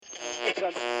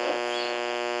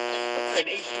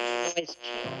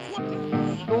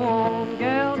Go on,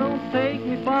 gal, don't take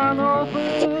me for no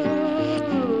fool.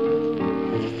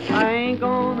 I ain't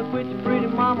gonna quit your pretty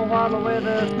mama while the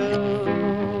weather's cool.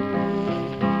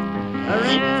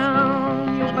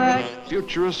 Around your back.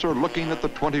 Futurists are looking at the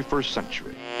 21st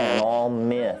century. And all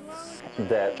myths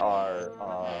that are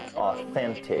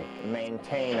authentic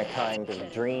maintain a kind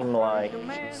of dreamlike,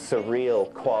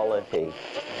 surreal quality.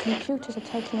 Computers are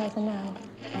taking over now.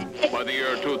 By the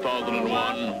year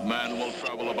 2001, man will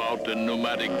travel about in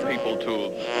pneumatic people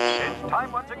tubes. It's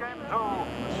time once again to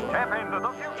step into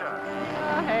the future.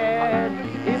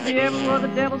 If you ever were the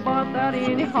devil's boss out of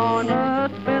any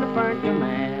harness, better burn your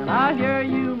man. I hear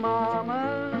you,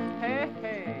 mama. Hey,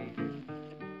 hey.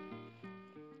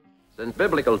 Since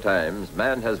biblical times,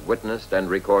 man has witnessed and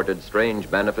recorded strange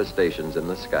manifestations in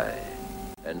the sky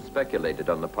and speculated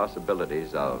on the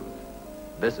possibilities of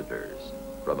visitors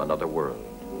from another world.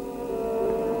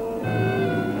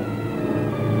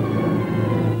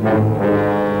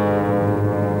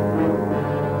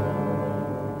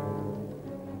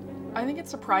 I think it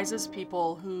surprises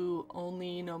people who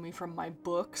only know me from my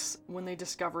books when they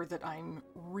discover that I'm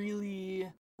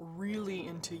really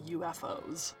into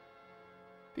UFOs.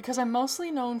 Because I'm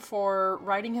mostly known for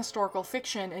writing historical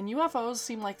fiction, and UFOs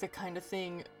seem like the kind of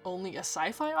thing only a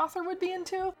sci-fi author would be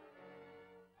into.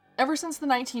 Ever since the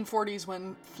 1940s,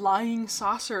 when flying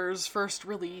saucers first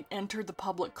really entered the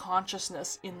public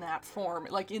consciousness in that form,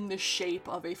 like in the shape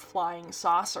of a flying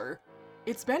saucer,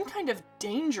 it's been kind of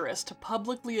dangerous to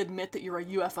publicly admit that you're a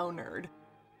UFO nerd.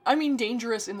 I mean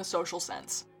dangerous in the social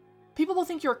sense. People will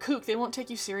think you're a kook, they won't take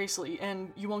you seriously,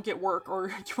 and you won't get work, or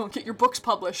you won't get your books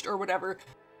published, or whatever.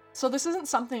 So this isn't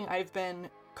something I've been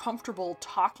comfortable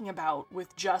talking about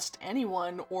with just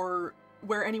anyone, or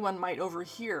where anyone might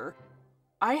overhear.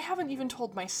 I haven't even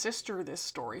told my sister this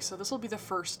story, so this will be the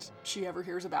first she ever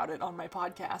hears about it on my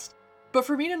podcast. But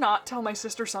for me to not tell my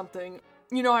sister something,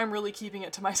 you know I'm really keeping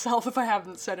it to myself if I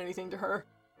haven't said anything to her.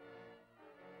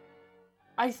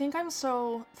 I think I'm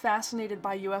so fascinated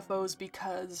by UFOs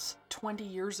because 20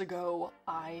 years ago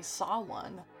I saw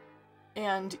one.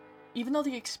 And even though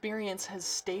the experience has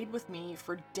stayed with me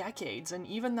for decades, and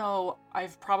even though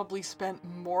I've probably spent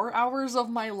more hours of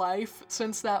my life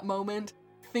since that moment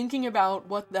thinking about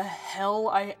what the hell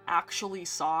I actually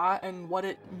saw and what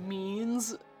it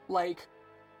means, like,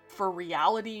 for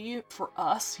reality, for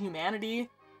us, humanity,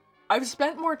 I've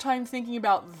spent more time thinking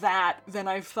about that than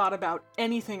I've thought about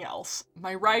anything else.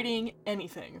 My writing,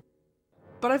 anything.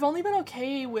 But I've only been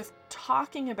okay with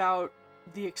talking about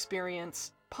the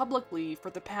experience publicly for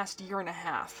the past year and a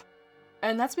half.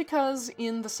 And that's because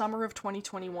in the summer of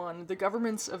 2021, the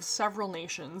governments of several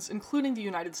nations, including the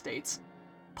United States,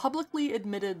 publicly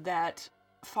admitted that,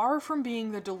 far from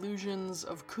being the delusions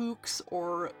of kooks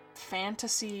or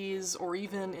fantasies, or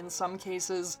even, in some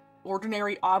cases,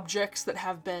 ordinary objects that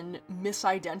have been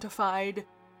misidentified,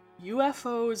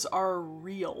 UFOs are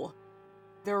real.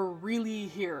 They're really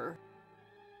here.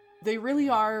 They really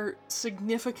are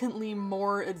significantly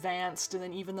more advanced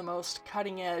than even the most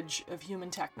cutting edge of human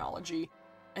technology,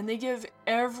 and they give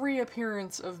every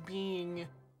appearance of being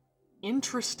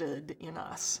interested in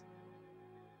us.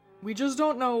 We just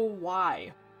don't know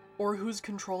why, or who's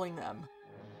controlling them,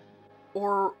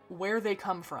 or where they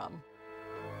come from.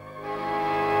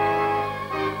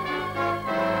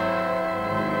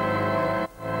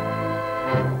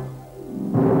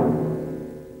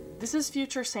 This is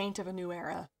Future Saint of a New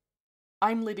Era.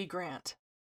 I'm Libbie Grant.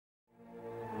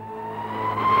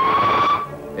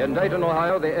 In Dayton,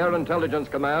 Ohio, the Air Intelligence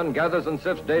Command gathers and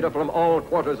sifts data from all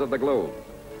quarters of the globe.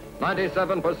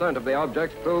 97% of the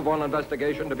objects prove on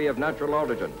investigation to be of natural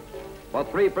origin,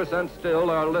 but 3%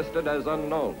 still are listed as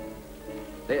unknown.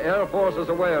 The Air Force is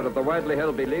aware of the widely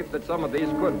held belief that some of these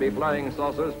could be flying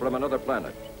saucers from another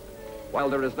planet.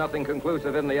 While there is nothing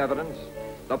conclusive in the evidence,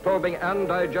 the probing and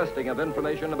digesting of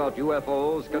information about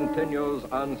UFOs continues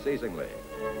unceasingly.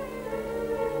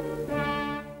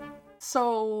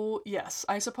 So, yes,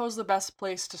 I suppose the best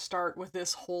place to start with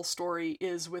this whole story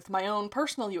is with my own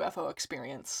personal UFO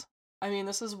experience. I mean,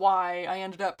 this is why I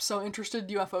ended up so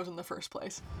interested in UFOs in the first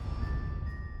place.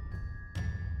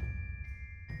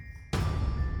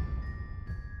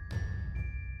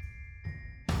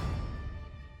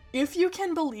 If you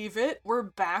can believe it, we're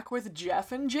back with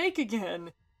Jeff and Jake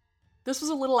again. This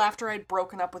was a little after I'd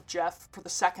broken up with Jeff for the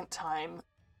second time,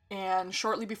 and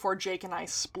shortly before Jake and I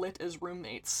split as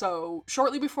roommates, so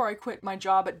shortly before I quit my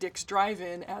job at Dick's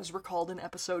Drive-In, as recalled in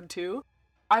episode 2,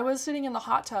 I was sitting in the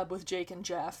hot tub with Jake and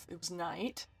Jeff. It was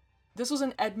night. This was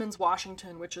in Edmonds,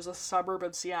 Washington, which is a suburb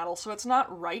of Seattle, so it's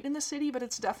not right in the city, but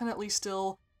it's definitely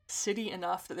still city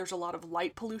enough that there's a lot of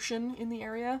light pollution in the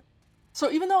area.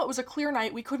 So even though it was a clear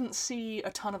night, we couldn't see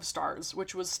a ton of stars,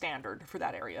 which was standard for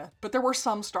that area. But there were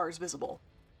some stars visible.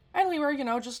 And we were,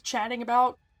 just chatting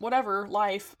about whatever,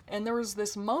 life. And there was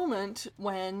this moment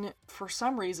when, for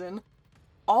some reason,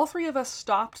 all three of us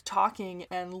stopped talking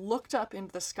and looked up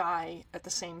into the sky at the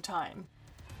same time.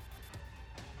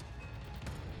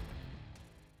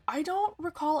 I don't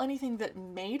recall anything that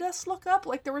made us look up.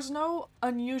 Like, there was no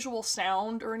unusual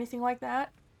sound or anything like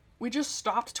that. We just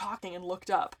stopped talking and looked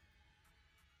up.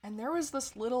 And there was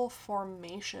this little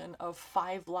formation of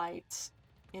 5 lights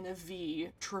in a V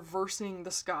traversing the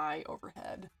sky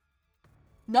overhead.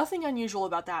 Nothing unusual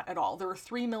about that at all. There were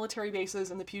 3 military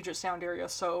bases in the Puget Sound area,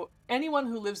 so anyone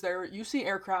who lives there, you see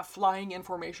aircraft flying in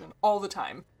formation all the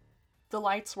time. The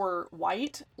lights were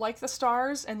white, like the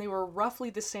stars, and they were roughly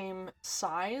the same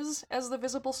size as the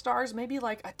visible stars, maybe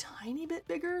like a tiny bit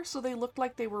bigger, so they looked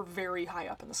like they were very high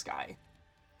up in the sky.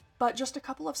 But just a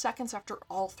couple of seconds after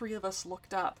all 3 of us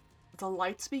looked up, the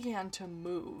lights began to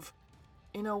move.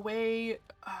 In a way,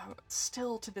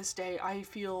 still to this day, I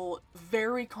feel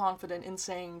very confident in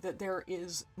saying that there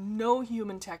is no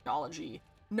human technology,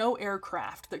 no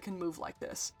aircraft that can move like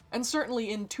this. And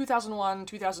certainly in 2001,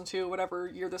 2002, whatever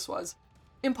year this was,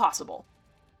 impossible.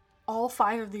 All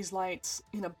 5 of these lights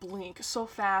in a blink, so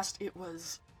fast it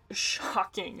was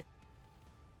shocking.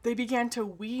 They began to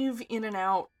weave in and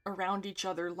out around each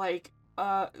other like,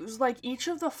 it was like each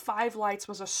of the 5 lights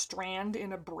was a strand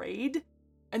in a braid.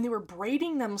 And they were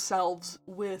braiding themselves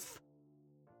with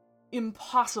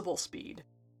impossible speed.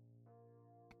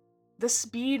 The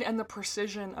speed and the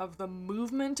precision of the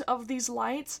movement of these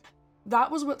lights,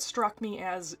 that was what struck me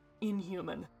as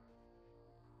inhuman.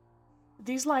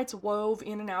 These lights wove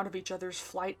in and out of each other's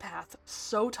flight path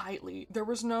so tightly. There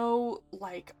was no,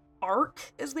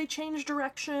 arc as they changed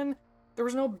direction. There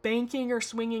was no banking or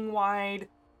swinging wide.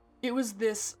 It was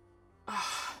this...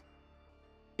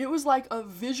 It was like a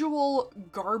visual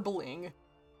garbling.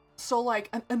 So,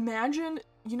 imagine,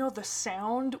 the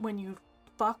sound when you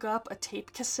fuck up a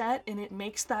tape cassette and it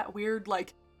makes that weird,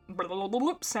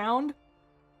 sound?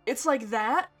 It's like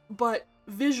that, but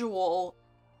visual,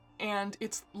 and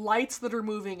it's lights that are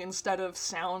moving instead of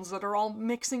sounds that are all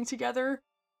mixing together.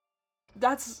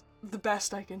 That's the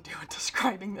best I can do at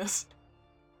describing this.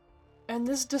 And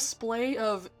this display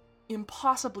of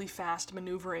impossibly fast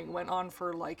maneuvering went on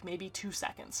for maybe 2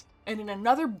 seconds. And in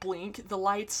another blink, the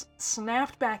lights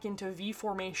snapped back into V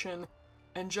formation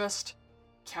and just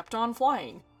kept on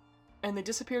flying. And they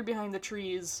disappeared behind the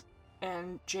trees,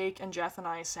 and Jake and Jeff and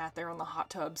I sat there in the hot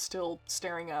tub still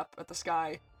staring up at the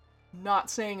sky, not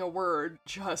saying a word,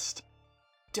 just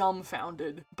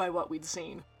dumbfounded by what we'd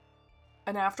seen.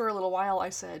 And after a little while I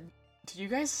said, "Did you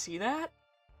guys see that?"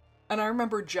 And I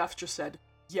remember Jeff just said,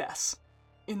 "Yes,"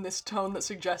 in this tone that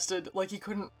suggested he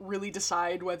couldn't really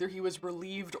decide whether he was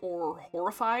relieved or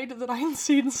horrified that I had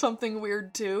seen something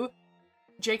weird too.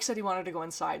 Jake said he wanted to go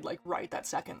inside right that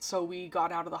second, so we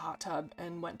got out of the hot tub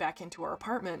and went back into our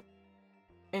apartment.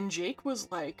 And Jake was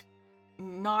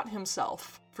not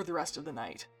himself for the rest of the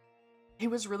night. He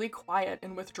was really quiet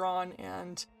and withdrawn,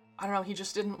 and I don't know, he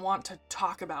just didn't want to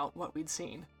talk about what we'd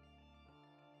seen.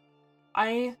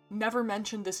 I never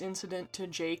mentioned this incident to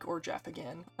Jake or Jeff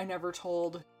again. I never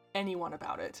told anyone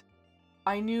about it.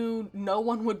 I knew no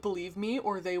one would believe me,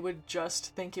 or they would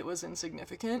just think it was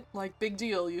insignificant. Big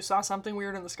deal, you saw something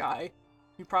weird in the sky.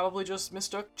 You probably just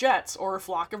mistook jets, or a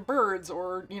flock of birds,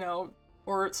 or,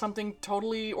 or something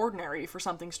totally ordinary for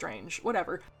something strange.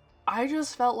 Whatever. I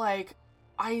just felt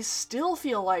I still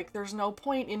feel there's no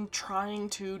point in trying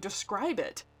to describe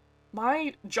it.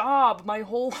 My job, my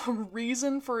whole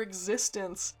reason for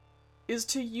existence, is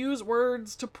to use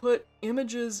words to put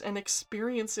images and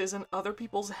experiences in other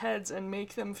people's heads and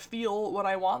make them feel what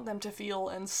I want them to feel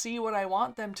and see what I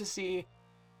want them to see.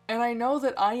 And I know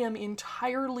that I am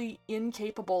entirely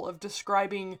incapable of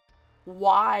describing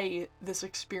why this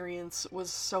experience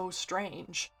was so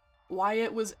strange. Why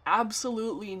it was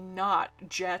absolutely not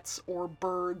jets or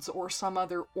birds or some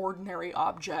other ordinary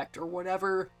object or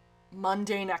whatever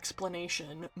mundane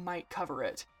explanation might cover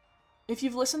it. If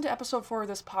you've listened to episode 4 of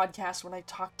this podcast when I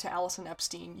talked to Allison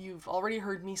Epstein, you've already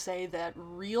heard me say that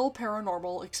real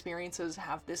paranormal experiences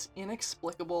have this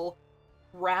inexplicable,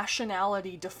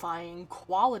 rationality-defying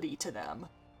quality to them.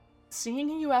 Seeing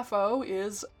a UFO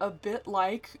is a bit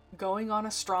like going on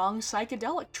a strong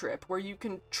psychedelic trip where you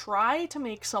can try to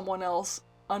make someone else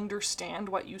understand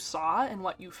what you saw and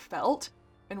what you felt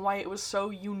and why it was so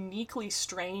uniquely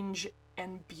strange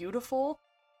and beautiful,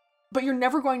 but you're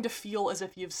never going to feel as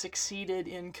if you've succeeded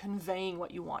in conveying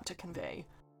what you want to convey.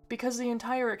 because the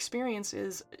entire experience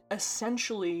is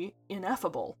essentially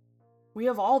ineffable. We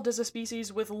evolved as a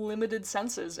species with limited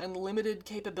senses and limited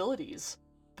capabilities,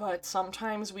 but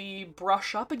sometimes we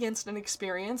brush up against an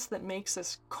experience that makes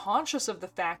us conscious of the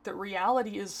fact that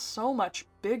reality is so much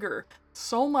bigger,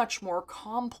 so much more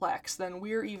complex than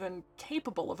we're even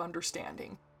capable of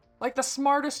understanding. Like, the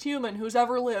smartest human who's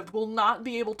ever lived will not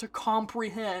be able to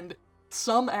comprehend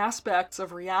some aspects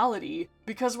of reality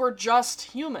because we're just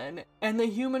human, and the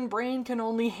human brain can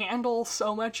only handle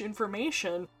so much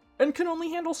information and can only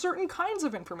handle certain kinds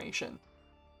of information.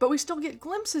 But we still get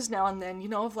glimpses now and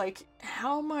then, of like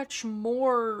how much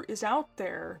more is out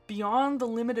there beyond the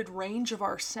limited range of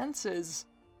our senses.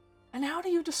 And how do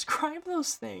you describe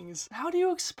those things? How do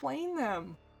you explain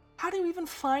them? How do you even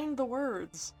find the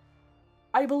words?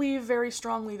 I believe very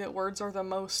strongly that words are the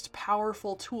most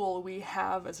powerful tool we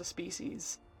have as a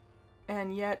species.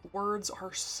 And yet words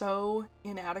are so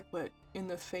inadequate in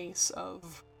the face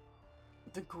of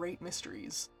the great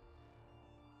mysteries.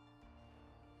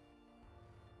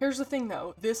 Here's the thing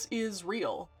though, this is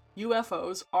real.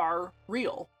 UFOs are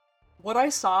real. What I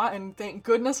saw, and thank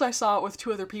goodness I saw it with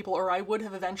 2 other people, or I would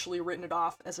have eventually written it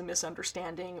off as a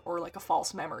misunderstanding or like a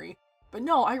false memory. But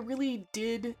no, I really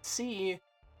did see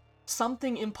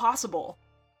something impossible.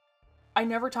 I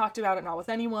never talked about it, not with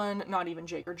anyone, not even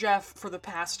Jake or Jeff, for the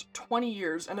past 20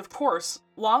 years, and of course,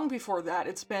 long before that,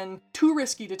 it's been too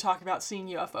risky to talk about seeing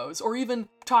UFOs, or even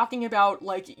talking about,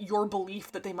 like, your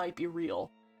belief that they might be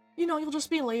real. You'll just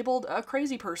be labeled a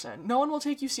crazy person. No one will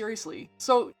take you seriously.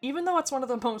 So even though it's one of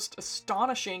the most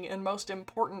astonishing and most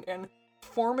important and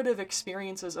formative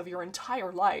experiences of your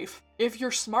entire life, if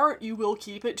you're smart, you will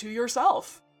keep it to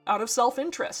yourself, out of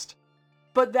self-interest.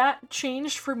 But that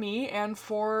changed for me and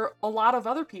for a lot of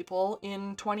other people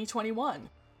in 2021.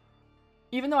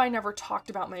 Even though I never talked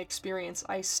about my experience,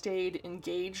 I stayed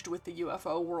engaged with the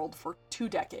UFO world for 2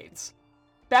 decades.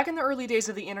 Back in the early days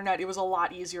of the internet, it was a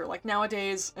lot easier. Like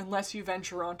nowadays, unless you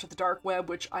venture onto the dark web,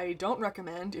 which I don't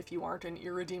recommend if you aren't an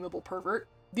irredeemable pervert,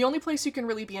 the only place you can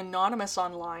really be anonymous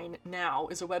online now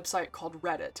is a website called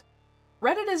Reddit.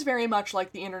 Reddit is very much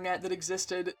like the internet that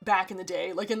existed back in the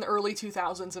day, like in the early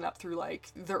 2000s and up through like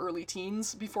the early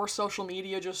teens, before social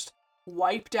media just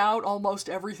wiped out almost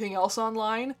everything else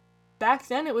online. Back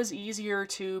then it was easier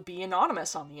to be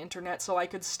anonymous on the internet, so I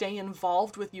could stay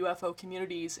involved with UFO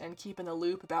communities and keep in the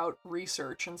loop about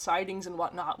research and sightings and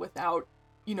whatnot without,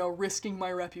 risking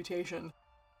my reputation.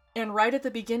 And right at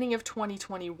the beginning of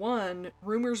 2021,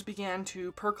 rumors began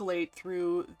to percolate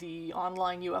through the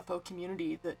online UFO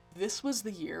community that this was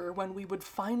the year when we would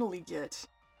finally get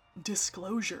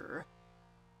disclosure.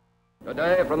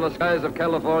 Today, from the skies of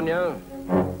California,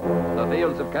 the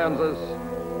fields of Kansas,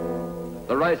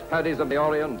 the rice paddies of the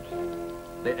Orient,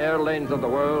 the air lanes of the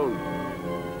world,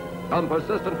 come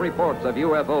persistent reports of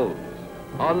UFOs,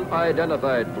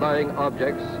 unidentified flying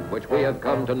objects which we have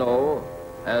come to know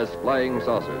as flying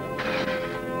saucers.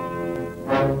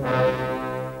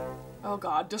 Oh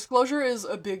god, disclosure is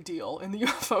a big deal in the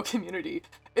UFO community.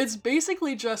 It's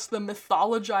basically just the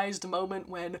mythologized moment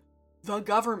when the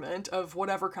government of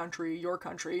whatever country, your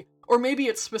country, or maybe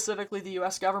it's specifically the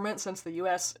US government since the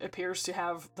US appears to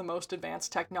have the most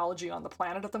advanced technology on the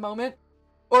planet at the moment,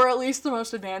 or at least the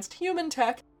most advanced human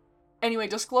tech. Anyway,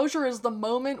 disclosure is the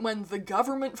moment when the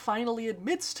government finally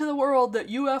admits to the world that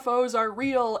UFOs are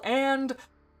real and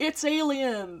it's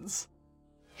aliens.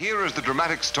 Here is the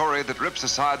dramatic story that rips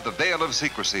aside the veil of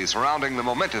secrecy surrounding the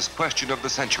momentous question of the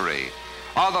century.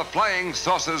 Are the flying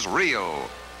saucers real?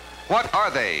 What are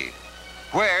they?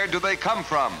 Where do they come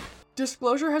from?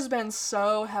 Disclosure has been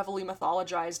so heavily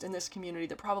mythologized in this community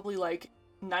that probably like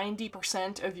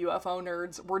 90% of UFO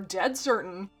nerds were dead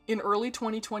certain in early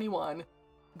 2021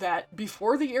 that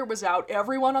before the year was out,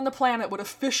 everyone on the planet would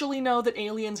officially know that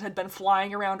aliens had been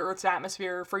flying around Earth's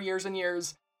atmosphere for years and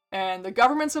years, and the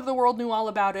governments of the world knew all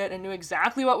about it and knew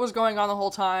exactly what was going on the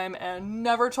whole time and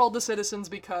never told the citizens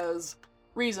because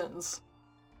reasons.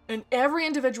 And every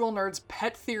individual nerd's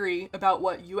pet theory about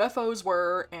what UFOs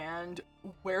were and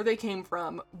where they came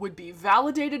from would be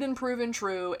validated and proven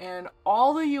true, and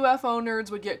all the UFO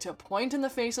nerds would get to point in the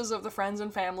faces of the friends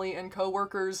and family and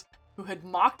co-workers who had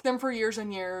mocked them for years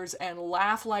and years and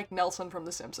laugh like Nelson from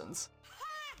The Simpsons.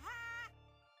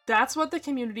 That's what the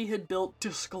community had built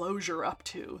disclosure up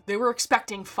to. They were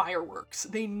expecting fireworks.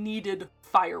 They needed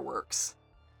fireworks.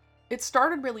 It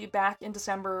started really back in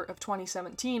December of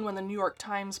 2017 when the New York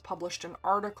Times published an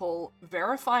article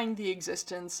verifying the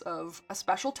existence of a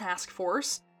special task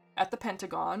force at the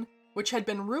Pentagon, which had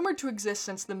been rumored to exist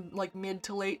since the mid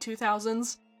to late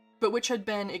 2000s, but which had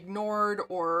been ignored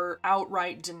or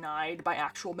outright denied by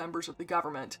actual members of the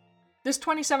government. This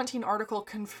 2017 article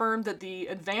confirmed that the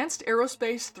Advanced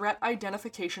Aerospace Threat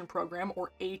Identification Program,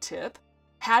 or ATIP,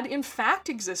 had in fact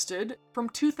existed from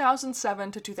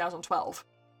 2007 to 2012.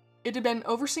 It had been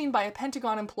overseen by a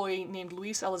Pentagon employee named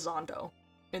Luis Elizondo.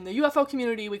 In the UFO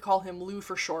community, we call him Lou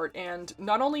for short, and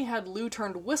not only had Lou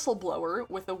turned whistleblower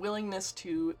with a willingness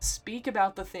to speak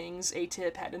about the things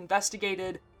ATIP had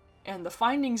investigated and the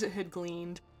findings it had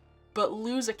gleaned, but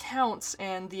Lou's accounts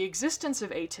and the existence of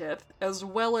ATIP, as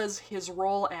well as his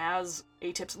role as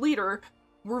ATIP's leader,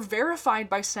 were verified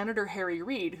by Senator Harry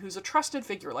Reid, who's a trusted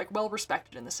figure,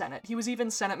 well-respected in the Senate. He was even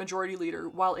Senate Majority Leader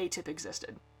while ATIP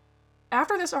existed.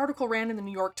 After this article ran in the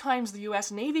New York Times, the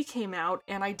US Navy came out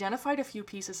and identified a few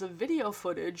pieces of video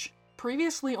footage,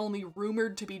 previously only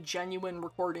rumored to be genuine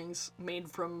recordings made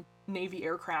from Navy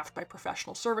aircraft by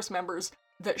professional service members,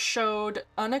 that showed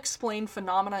unexplained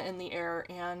phenomena in the air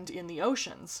and in the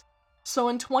oceans. So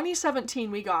in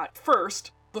 2017 we got, first,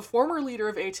 the former leader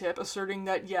of ATIP asserting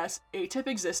that yes, ATIP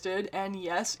existed, and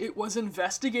yes, it was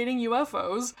investigating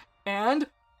UFOs, and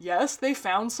yes, they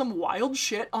found some wild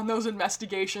shit on those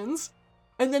investigations.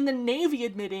 And then the Navy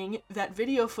admitting that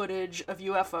video footage of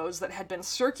UFOs that had been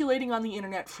circulating on the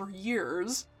internet for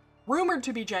years, rumored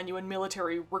to be genuine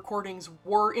military recordings,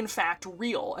 were in fact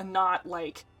real and not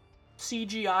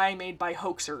CGI made by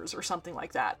hoaxers or something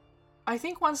like that. I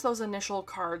think once those initial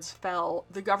cards fell,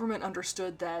 the government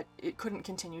understood that it couldn't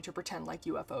continue to pretend like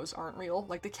UFOs aren't real,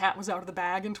 like the cat was out of the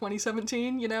bag in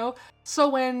 2017, you know? So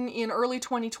when, in early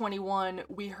 2021,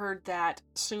 we heard that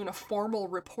soon a formal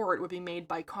report would be made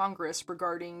by Congress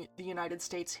regarding the United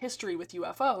States' history with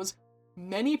UFOs,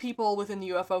 many people within the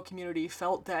UFO community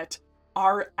felt that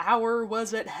our hour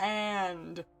was at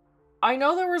hand. I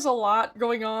know there was a lot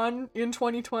going on in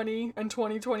 2020 and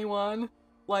 2021,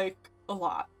 a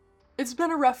lot. It's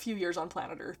been a rough few years on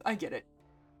planet Earth, I get it.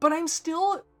 But I'm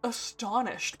still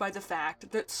astonished by the fact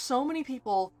that so many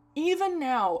people, even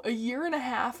now, a year and a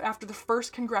half after the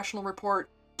first congressional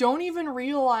report, don't even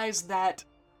realize that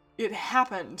it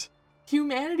happened.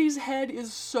 Humanity's head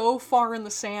is so far in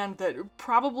the sand that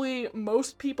probably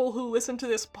most people who listen to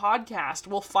this podcast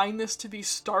will find this to be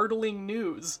startling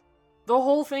news. The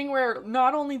whole thing where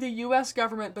not only the US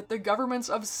government, but the governments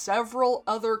of several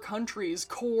other countries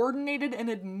coordinated an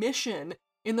admission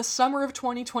in the summer of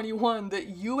 2021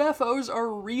 that UFOs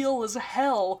are real as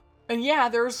hell. And yeah,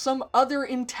 there's some other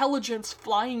intelligence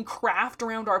flying craft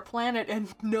around our planet,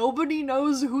 and nobody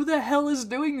knows who the hell is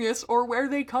doing this or where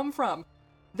they come from.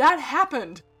 That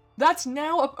happened. That's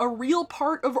now a real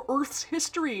part of Earth's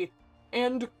history.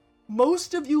 And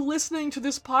most of you listening to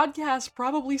this podcast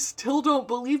probably still don't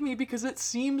believe me because it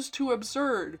seems too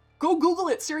absurd. Go Google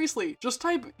it, seriously. Just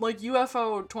type,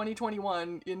 UFO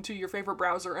 2021 into your favorite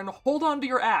browser and hold on to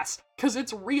your ass, because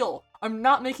it's real. I'm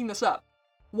not making this up.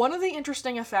 One of the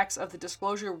interesting effects of the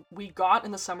disclosure we got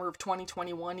in the summer of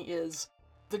 2021 is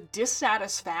the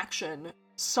dissatisfaction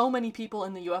so many people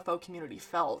in the UFO community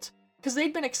felt. Because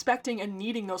they'd been expecting and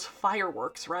needing those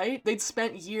fireworks, right? They'd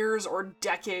spent years or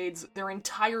decades, their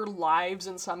entire lives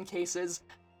in some cases,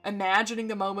 imagining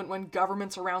the moment when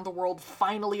governments around the world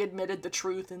finally admitted the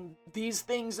truth and these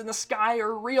things in the sky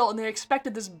are real, and they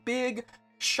expected this big,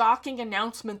 shocking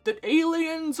announcement that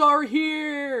aliens are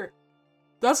here!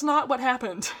 That's not what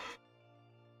happened.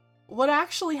 What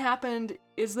actually happened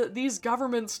is that these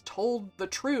governments told the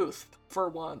truth, for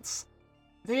once.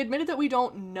 They admitted that we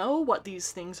don't know what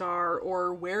these things are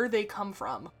or where they come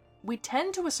from. We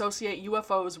tend to associate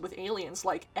UFOs with aliens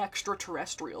like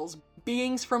extraterrestrials,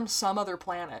 beings from some other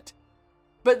planet.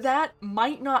 But that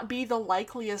might not be the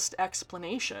likeliest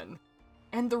explanation.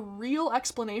 And the real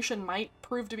explanation might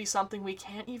prove to be something we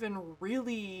can't even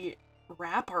really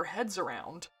wrap our heads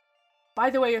around.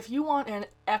 By the way, if you want an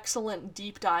excellent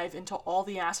deep dive into all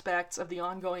the aspects of the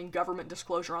ongoing government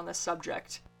disclosure on this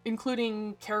subject,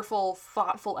 including careful,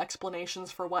 thoughtful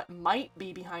explanations for what might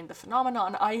be behind the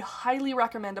phenomenon, I highly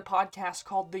recommend a podcast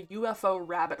called The UFO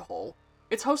Rabbit Hole.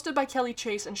 It's hosted by Kelly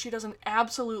Chase, and she does an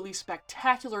absolutely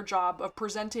spectacular job of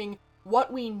presenting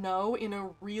what we know in a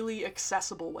really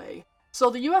accessible way. So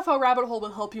the UFO Rabbit Hole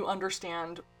will help you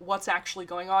understand what's actually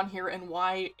going on here and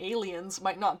why aliens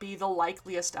might not be the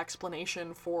likeliest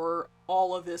explanation for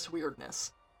all of this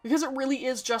weirdness. Because it really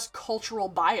is just cultural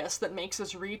bias that makes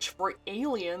us reach for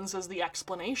aliens as the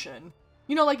explanation.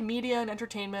 You know, media and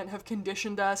entertainment have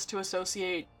conditioned us to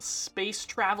associate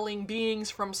space-traveling beings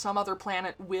from some other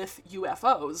planet with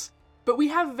UFOs. But we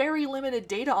have very limited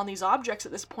data on these objects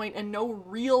at this point and no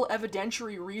real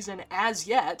evidentiary reason as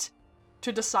yet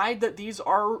to decide that these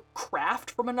are craft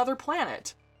from another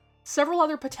planet. Several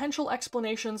other potential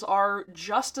explanations are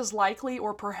just as likely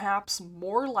or perhaps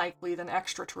more likely than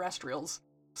extraterrestrials.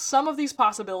 Some of these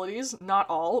possibilities, not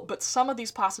all, but some of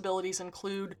these possibilities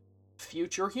include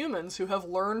future humans who have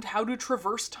learned how to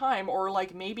traverse time, or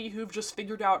like maybe who've just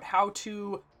figured out how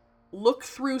to look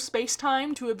through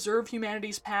space-time to observe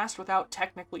humanity's past without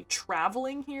technically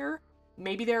traveling here.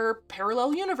 Maybe there are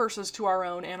parallel universes to our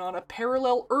own, and on a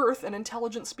parallel Earth, an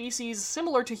intelligent species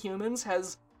similar to humans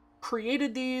has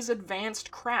created these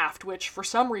advanced craft, which for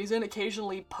some reason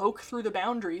occasionally poke through the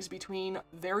boundaries between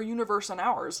their universe and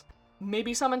ours.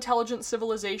 Maybe some intelligent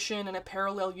civilization in a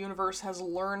parallel universe has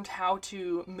learned how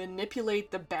to manipulate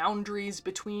the boundaries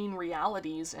between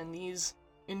realities, and these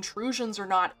intrusions are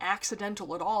not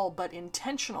accidental at all, but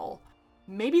intentional.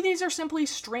 Maybe these are simply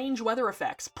strange weather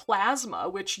effects, plasma,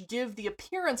 which give the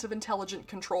appearance of intelligent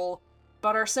control,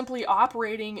 but are simply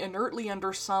operating inertly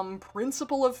under some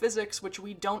principle of physics which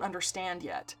we don't understand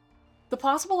yet. The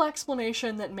possible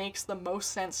explanation that makes the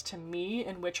most sense to me,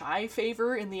 and which I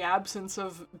favor in the absence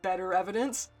of better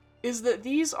evidence, is that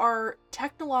these are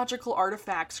technological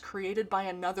artifacts created by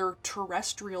another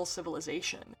terrestrial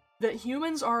civilization. That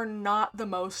humans are not the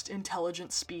most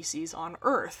intelligent species on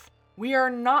Earth. We are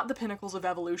not the pinnacles of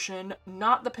evolution,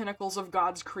 not the pinnacles of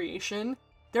God's creation.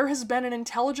 There has been an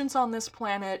intelligence on this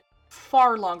planet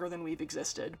far longer than we've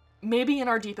existed. Maybe in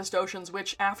our deepest oceans,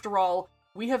 which, after all,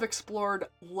 we have explored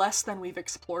less than we've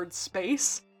explored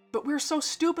space, but we're so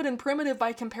stupid and primitive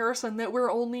by comparison that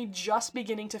we're only just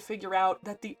beginning to figure out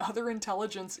that the other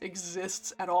intelligence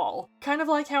exists at all. Kind of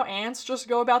like how ants just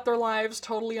go about their lives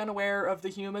totally unaware of the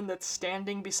human that's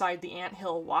standing beside the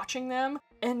anthill watching them,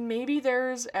 and maybe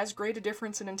there's as great a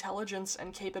difference in intelligence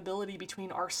and capability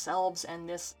between ourselves and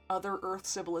this other Earth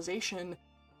civilization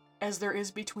as there is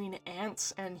between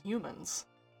ants and humans.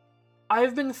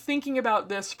 I've been thinking about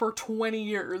this for 20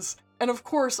 years, and of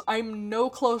course I'm no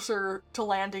closer to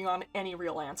landing on any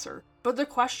real answer. But the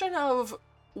question of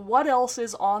what else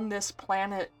is on this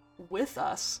planet with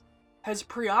us has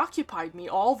preoccupied me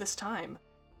all this time.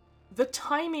 The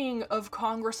timing of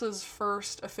Congress's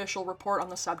first official report on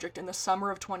the subject in the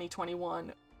summer of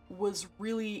 2021 was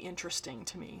really interesting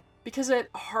to me, because it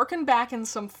harkened back in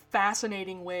some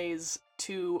fascinating ways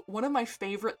to one of my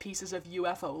favorite pieces of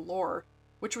UFO lore,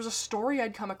 which was a story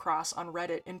I'd come across on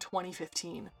Reddit in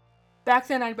 2015. Back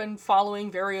then, I'd been following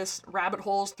various rabbit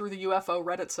holes through the UFO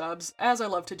Reddit subs, as I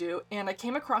love to do, and I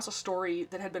came across a story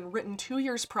that had been written 2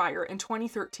 years prior, in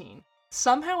 2013.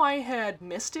 Somehow I had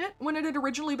missed it when it had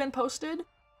originally been posted.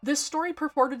 This story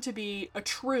purported to be a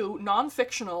true,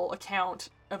 non-fictional account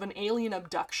of an alien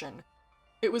abduction.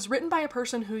 It was written by a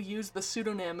person who used the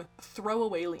pseudonym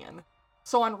Throawaylien.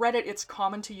 So on Reddit, it's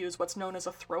common to use what's known as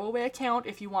a throwaway account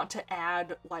if you want to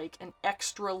add, like, an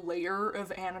extra layer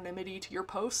of anonymity to your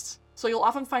posts. So you'll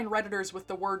often find Redditors with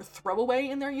the word throwaway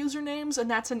in their usernames, and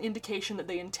that's an indication that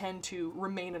they intend to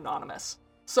remain anonymous.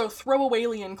 So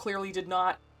Throawaylien clearly did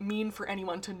not mean for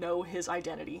anyone to know his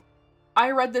identity.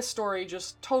 I read this story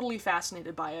just totally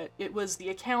fascinated by it. It was the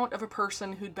account of a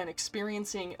person who'd been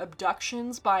experiencing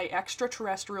abductions by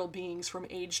extraterrestrial beings from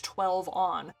age 12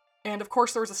 on. And of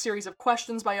course there was a series of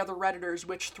questions by other Redditors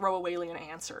which Throawaylien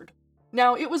answered.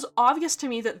 Now, it was obvious to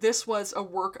me that this was a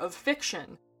work of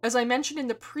fiction. As I mentioned in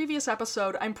the previous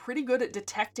episode, I'm pretty good at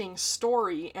detecting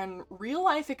story, and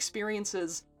real-life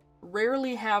experiences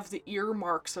rarely have the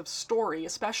earmarks of story,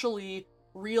 especially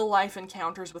real-life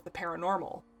encounters with the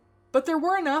paranormal. But there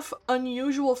were enough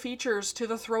unusual features to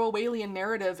the Throawaylien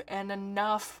narrative and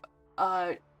enough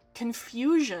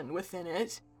confusion within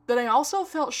it that I also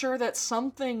felt sure that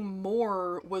something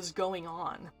more was going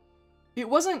on. It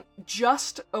wasn't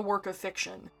just a work of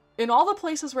fiction. In all the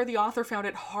places where the author found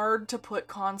it hard to put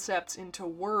concepts into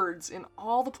words, in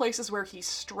all the places where he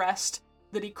stressed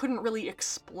that he couldn't really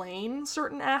explain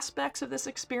certain aspects of this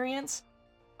experience,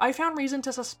 I found reason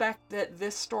to suspect that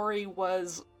this story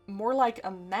was more like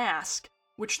a mask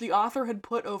which the author had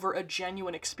put over a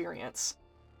genuine experience.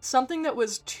 Something that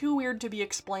was too weird to be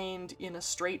explained in a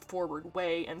straightforward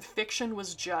way, and fiction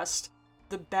was just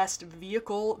the best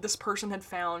vehicle this person had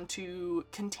found to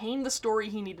contain the story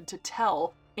he needed to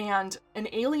tell, and an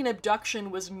alien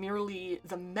abduction was merely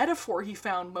the metaphor he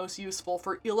found most useful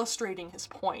for illustrating his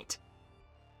point.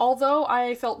 Although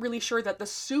I felt really sure that the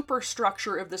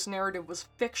superstructure of this narrative was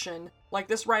fiction, like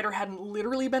this writer hadn't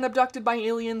literally been abducted by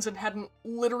aliens and hadn't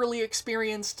literally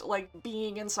experienced, like,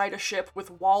 being inside a ship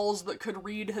with walls that could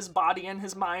read his body and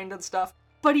his mind and stuff,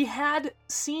 but he had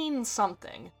seen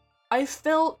something. I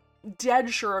felt dead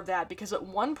sure of that because at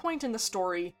one point in the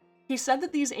story, he said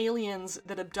that these aliens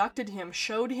that abducted him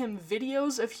showed him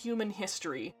videos of human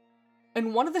history,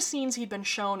 and one of the scenes he'd been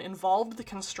shown involved the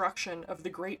construction of the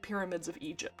Great Pyramids of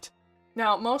Egypt.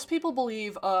 Now, most people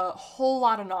believe a whole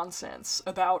lot of nonsense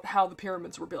about how the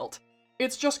pyramids were built.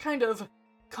 It's just kind of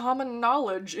common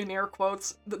knowledge, in air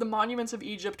quotes, that the monuments of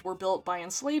Egypt were built by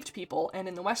enslaved people, and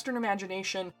in the Western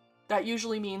imagination, that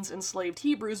usually means enslaved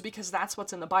Hebrews because that's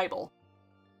what's in the Bible.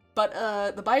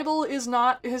 But, the Bible is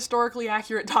not a historically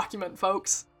accurate document,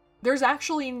 folks. There's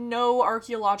actually no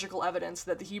archaeological evidence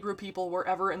that the Hebrew people were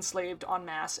ever enslaved en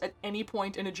masse at any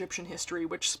point in Egyptian history,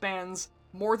 which spans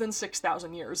more than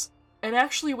 6,000 years. And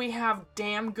actually, we have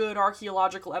damn good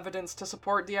archaeological evidence to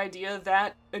support the idea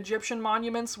that Egyptian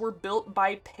monuments were built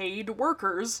by paid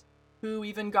workers who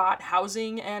even got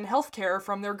housing and healthcare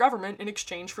from their government in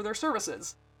exchange for their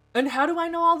services. And how do I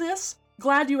know all this?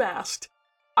 Glad you asked.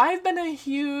 I've been a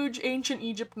huge ancient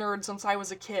Egypt nerd since I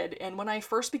was a kid, and when I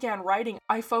first began writing,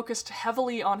 I focused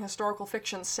heavily on historical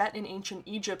fiction set in ancient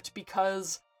Egypt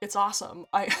because it's awesome.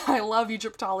 I love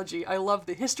Egyptology. I love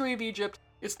the history of Egypt.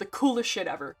 It's the coolest shit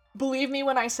ever. Believe me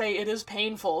when I say it is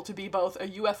painful to be both a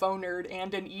UFO nerd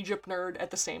and an Egypt nerd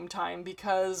at the same time,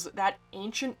 because that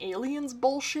ancient aliens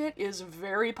bullshit is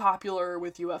very popular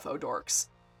with UFO dorks.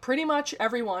 Pretty much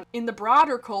everyone, in the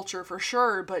broader culture for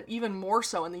sure, but even more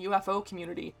so in the UFO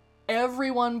community,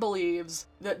 everyone believes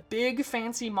that big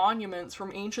fancy monuments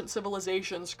from ancient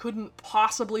civilizations couldn't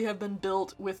possibly have been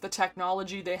built with the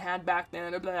technology they had back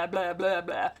then, blah blah blah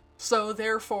blah. So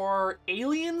therefore,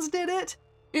 aliens did it?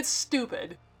 It's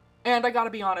stupid. And I gotta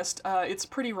be honest, it's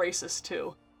pretty racist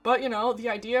too. But, you know, the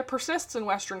idea persists in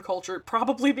Western culture,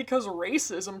 probably because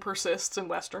racism persists in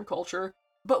Western culture.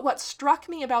 But what struck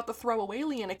me about the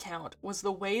Throawaylien account was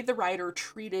the way the writer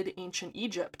treated ancient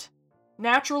Egypt.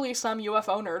 Naturally, some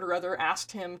UFO nerd or other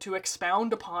asked him to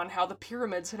expound upon how the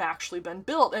pyramids had actually been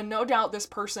built, and no doubt this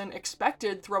person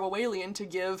expected Throawaylien to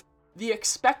give the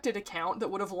expected account that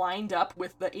would have lined up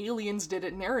with the aliens did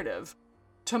it narrative.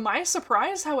 To my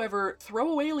surprise, however,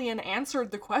 Throawaylien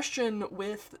answered the question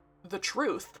with the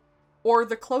truth, or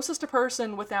the closest a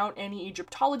person without any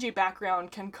Egyptology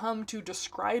background can come to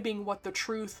describing what the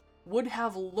truth would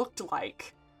have looked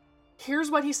like.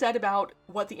 Here's what he said about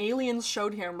what the aliens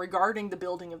showed him regarding the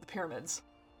building of the pyramids.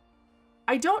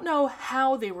 I don't know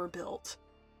how they were built.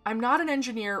 I'm not an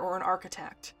engineer or an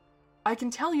architect. I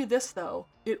can tell you this, though,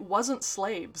 it wasn't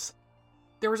slaves.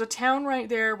 There was a town right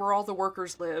there where all the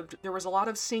workers lived. There was a lot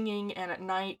of singing, and at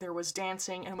night there was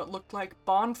dancing and what looked like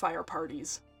bonfire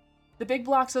parties. The big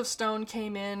blocks of stone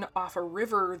came in off a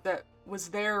river that was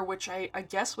there, which I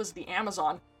guess was the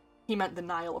Amazon. He meant the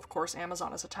Nile, of course.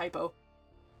 Amazon is a typo.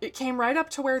 It came right up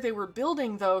to where they were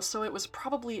building, though, so it was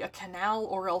probably a canal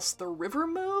or else the river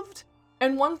moved.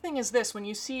 And one thing is this, when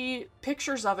you see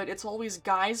pictures of it, it's always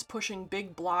guys pushing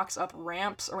big blocks up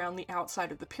ramps around the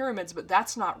outside of the pyramids, but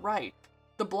that's not right.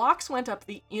 The blocks went up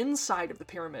the inside of the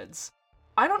pyramids.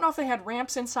 I don't know if they had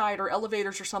ramps inside or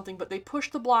elevators or something, but they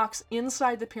pushed the blocks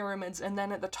inside the pyramids, and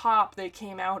then at the top they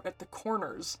came out at the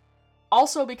corners.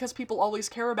 Also, because people always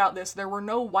care about this, there were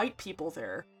no white people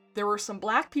there. There were some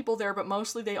black people there, but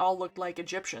mostly they all looked like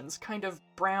Egyptians, kind of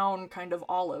brown, kind of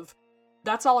olive.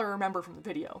 That's all I remember from the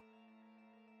video.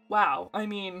 Wow, I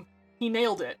mean, he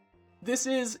nailed it. This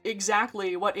is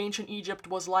exactly what ancient Egypt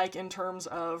was like in terms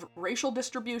of racial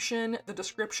distribution, the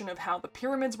description of how the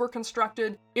pyramids were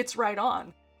constructed. It's right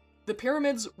on. The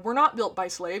pyramids were not built by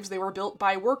slaves, they were built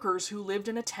by workers who lived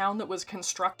in a town that was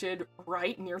constructed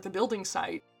right near the building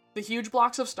site. The huge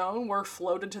blocks of stone were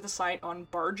floated to the site on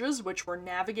barges, which were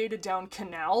navigated down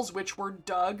canals, which were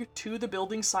dug to the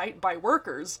building site by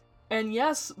workers. And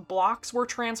yes, blocks were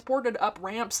transported up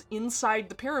ramps inside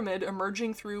the pyramid,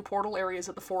 emerging through portal areas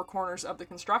at the four corners of the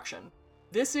construction.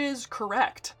 This is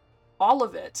correct. All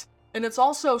of it. And it's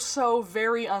also so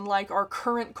very unlike our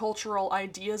current cultural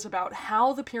ideas about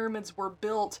how the pyramids were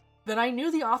built that I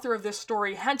knew the author of this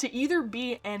story had to either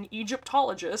be an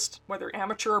Egyptologist, whether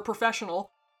amateur or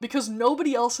professional, because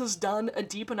nobody else has done a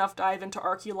deep enough dive into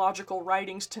archaeological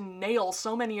writings to nail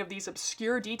so many of these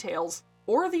obscure details,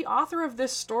 or the author of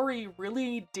this story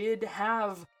really did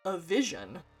have a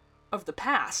vision of the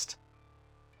past.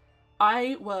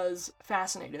 I was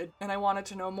fascinated, and I wanted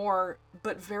to know more,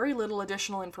 but very little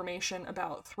additional information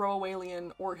about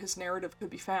Throawaylien or his narrative could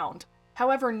be found.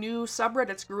 However, new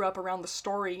subreddits grew up around the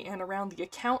story and around the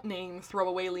account name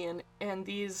Throawaylien, and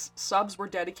these subs were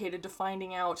dedicated to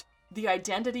finding out the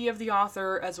identity of the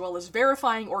author, as well as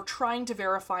verifying or trying to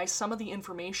verify some of the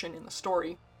information in the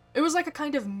story. It was like a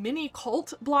kind of mini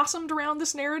cult blossomed around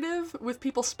this narrative, with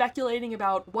people speculating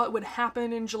about what would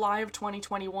happen in July of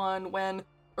 2021 when,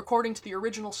 according to the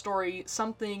original story,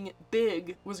 something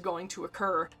big was going to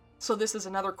occur. So this is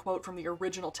another quote from the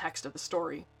original text of the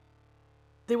story.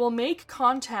 They will make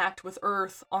contact with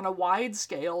Earth on a wide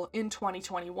scale in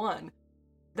 2021.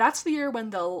 That's the year when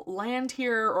they'll land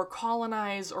here or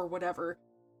colonize or whatever.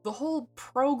 The whole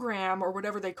program, or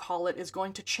whatever they call it, is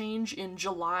going to change in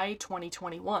July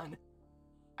 2021.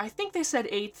 I think they said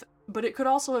 8th, but it could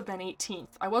also have been 18th.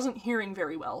 I wasn't hearing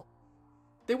very well.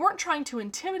 They weren't trying to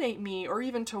intimidate me or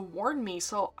even to warn me,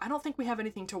 so I don't think we have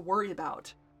anything to worry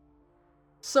about.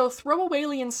 So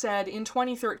Throawaylien said in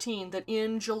 2013 that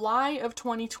in July of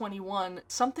 2021,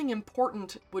 something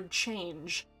important would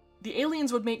change. The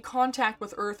aliens would make contact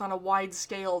with Earth on a wide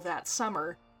scale that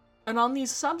summer. And on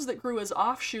these subs that grew as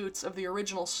offshoots of the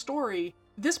original story,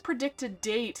 this predicted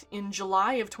date in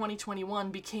July of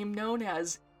 2021 became known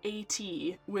as AT,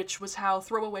 which was how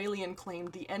Throawaylien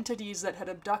claimed the entities that had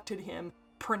abducted him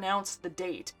pronounced the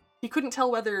date. He couldn't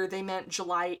tell whether they meant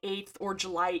July 8th or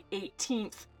July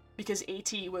 18th, because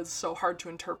AT was so hard to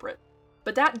interpret.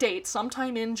 But that date,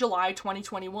 sometime in July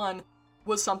 2021,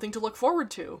 was something to look forward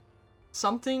to.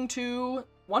 Something to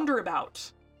wonder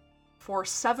about. For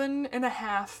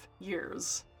 7.5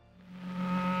 years.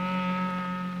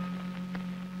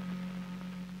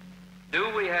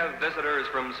 Do we have visitors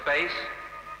from space?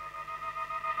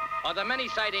 Are the many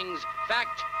sightings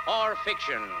fact or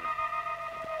fiction?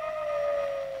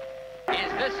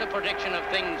 Is this a prediction of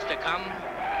things to come?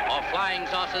 Or flying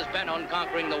saucers bent on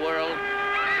conquering the world?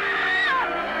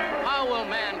 How will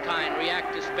mankind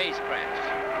react to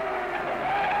spacecraft?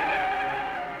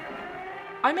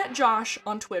 I met Josh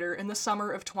on Twitter in the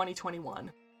summer of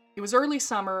 2021. It was early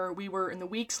summer. We were in the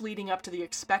weeks leading up to the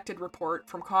expected report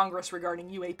from Congress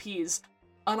regarding UAPs,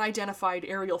 unidentified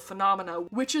aerial phenomena,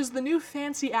 which is the new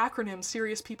fancy acronym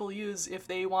serious people use if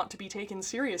they want to be taken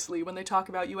seriously when they talk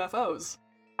about UFOs.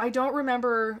 I don't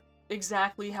remember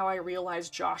exactly how I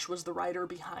realized Josh was the writer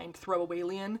behind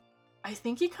Throawaylien. I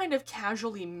think he kind of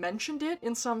casually mentioned it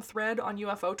in some thread on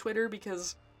UFO Twitter,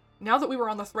 because now that we were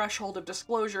on the threshold of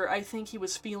disclosure, I think he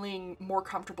was feeling more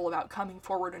comfortable about coming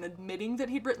forward and admitting that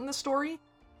he'd written the story.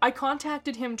 I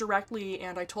contacted him directly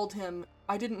and I told him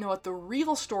I didn't know what the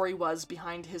real story was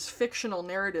behind his fictional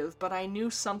narrative, but I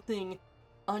knew something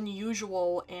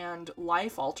unusual and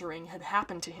life-altering had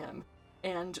happened to him,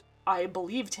 and I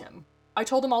believed him. I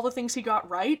told him all the things he got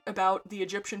right about the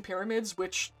Egyptian pyramids,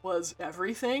 which was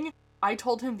everything. I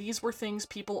told him these were things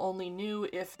people only knew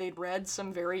if they'd read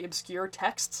some very obscure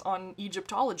texts on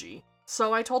Egyptology.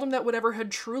 So I told him that whatever had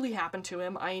truly happened to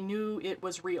him, I knew it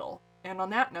was real. And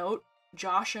on that note,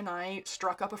 Josh and I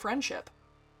struck up a friendship.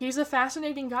 He's a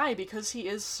fascinating guy because he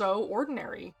is so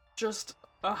ordinary. Just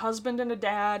a husband and a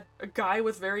dad, a guy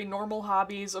with very normal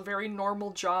hobbies, a very normal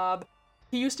job.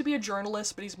 He used to be a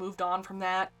journalist, but he's moved on from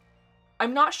that.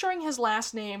 I'm not sharing his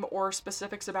last name or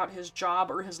specifics about his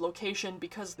job or his location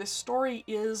because this story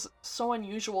is so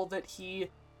unusual that he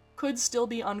could still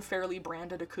be unfairly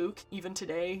branded a kook even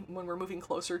today when we're moving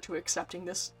closer to accepting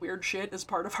this weird shit as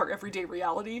part of our everyday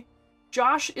reality.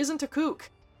 Josh isn't a kook.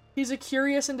 He's a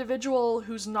curious individual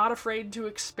who's not afraid to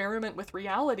experiment with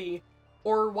reality,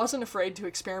 or wasn't afraid to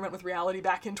experiment with reality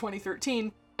back in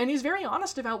 2013, and he's very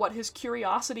honest about what his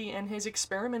curiosity and his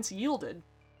experiments yielded.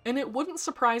 And it wouldn't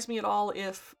surprise me at all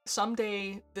if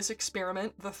someday this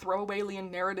experiment, the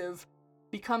Throawaylien narrative,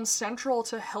 becomes central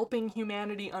to helping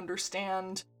humanity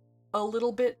understand a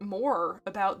little bit more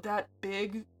about that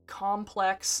big,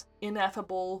 complex,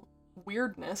 ineffable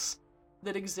weirdness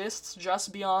that exists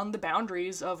just beyond the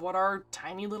boundaries of what our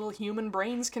tiny little human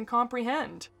brains can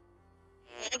comprehend.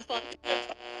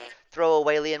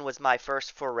 Throawaylien was my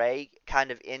first foray kind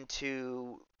of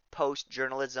into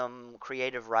post-journalism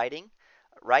creative writing.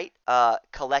 Right?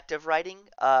 Collective writing,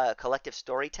 collective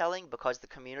storytelling, because the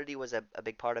community was a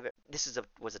big part of it. This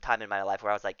was a time in my life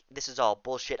where I was like, this is all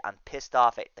bullshit. I'm pissed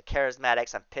off at the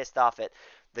charismatics. I'm pissed off at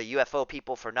the UFO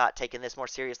people for not taking this more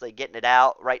seriously, getting it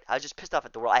out, right? I was just pissed off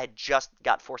at the world. I had just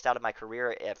got forced out of my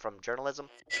career from journalism.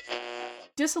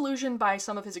 Disillusioned by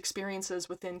some of his experiences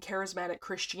within charismatic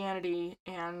Christianity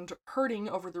and hurting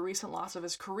over the recent loss of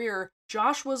his career,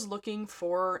 Josh was looking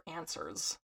for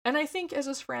answers. And I think as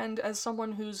his friend, as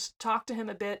someone who's talked to him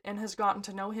a bit and has gotten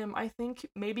to know him, I think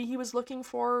maybe he was looking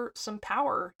for some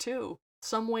power, too.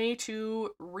 Some way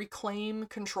to reclaim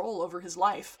control over his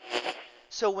life.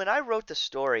 So when I wrote the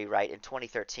story, right, in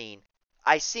 2013,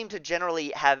 I seem to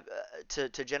generally have, to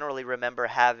generally remember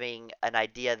having an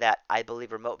idea that I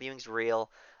believe remote viewing's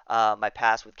real. My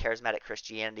past with charismatic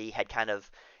Christianity had kind of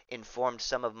informed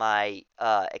some of my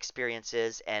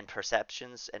experiences and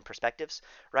perceptions and perspectives,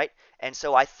 right? And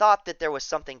so I thought that there was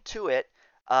something to it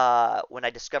when I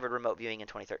discovered remote viewing in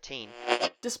 2013.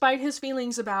 Despite his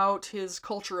feelings about his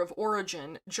culture of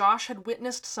origin, Josh had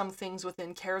witnessed some things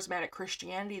within charismatic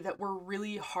Christianity that were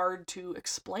really hard to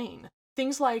explain.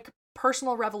 Things like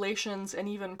personal revelations, and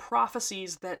even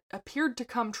prophecies that appeared to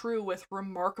come true with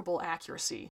remarkable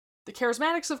accuracy. The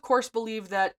charismatics, of course,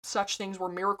 believed that such things were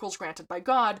miracles granted by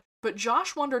God, but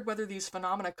Josh wondered whether these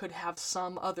phenomena could have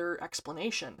some other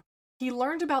explanation. He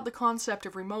learned about the concept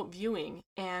of remote viewing,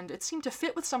 and it seemed to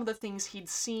fit with some of the things he'd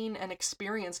seen and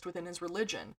experienced within his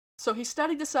religion. So he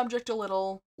studied the subject a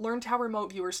little, learned how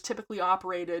remote viewers typically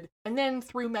operated, and then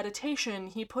through meditation,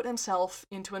 he put himself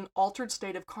into an altered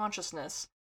state of consciousness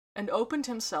and opened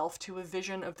himself to a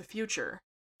vision of the future.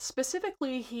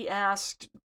 Specifically, he asked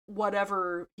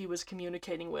whatever he was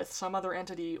communicating with, some other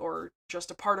entity or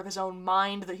just a part of his own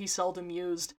mind that he seldom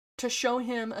used, to show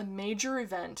him a major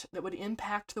event that would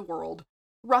impact the world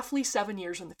roughly 7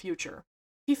 years in the future.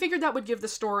 He figured that would give the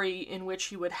story in which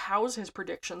he would house his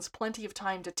predictions plenty of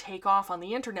time to take off on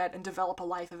the internet and develop a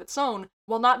life of its own,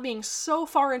 while not being so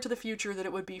far into the future that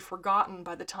it would be forgotten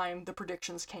by the time the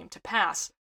predictions came to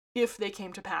pass, if they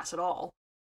came to pass at all.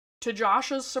 To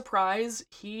Josh's surprise,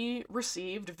 he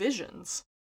received visions.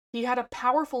 He had a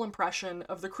powerful impression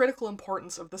of the critical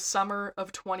importance of the summer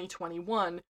of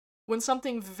 2021, when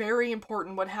something very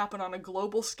important would happen on a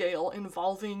global scale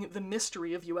involving the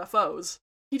mystery of UFOs.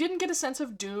 He didn't get a sense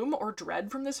of doom or dread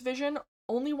from this vision,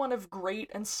 only one of great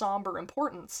and somber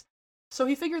importance. So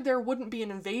he figured there wouldn't be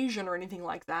an invasion or anything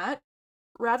like that,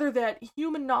 rather that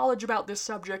human knowledge about this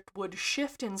subject would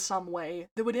shift in some way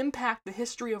that would impact the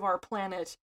history of our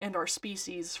planet and our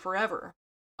species forever.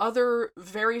 Other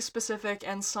very specific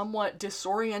and somewhat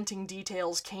disorienting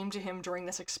details came to him during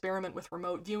this experiment with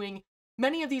remote viewing.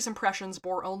 Many of these impressions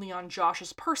bore only on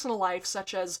Josh's personal life,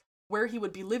 such as where he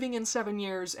would be living in 7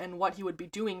 years and what he would be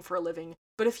doing for a living,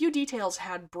 but a few details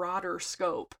had broader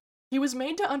scope. He was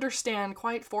made to understand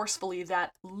quite forcefully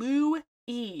that Lou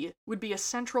E would be a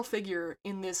central figure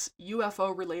in this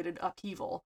UFO-related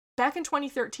upheaval. Back in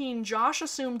 2013, Josh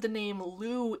assumed the name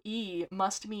Lou E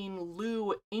must mean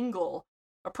Lou Engle,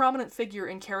 a prominent figure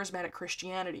in charismatic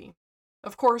Christianity.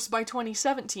 Of course, by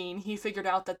 2017, he figured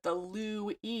out that the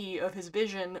Lou E of his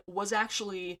vision was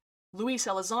actually Luis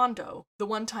Elizondo, the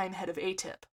one-time head of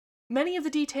ATIP. Many of the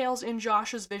details in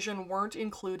Josh's vision weren't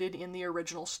included in the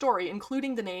original story,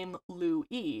 including the name Lou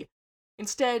E.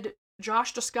 Instead,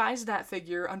 Josh disguised that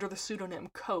figure under the pseudonym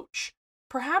Coach.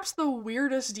 Perhaps the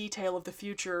weirdest detail of the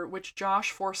future which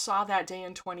Josh foresaw that day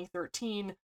in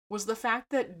 2013 was the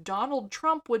fact that Donald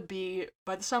Trump would be,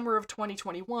 by the summer of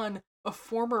 2021, a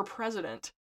former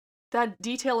president. That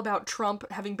detail about Trump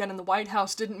having been in the White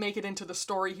House didn't make it into the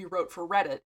story he wrote for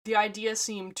Reddit. The idea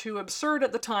seemed too absurd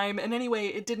at the time, and anyway,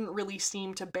 it didn't really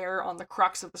seem to bear on the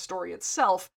crux of the story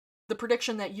itself, the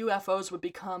prediction that UFOs would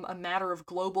become a matter of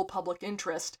global public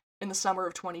interest in the summer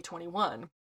of 2021.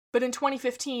 But in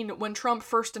 2015, when Trump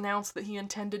first announced that he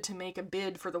intended to make a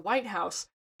bid for the White House,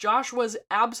 Josh was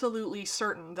absolutely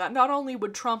certain that not only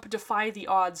would Trump defy the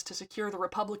odds to secure the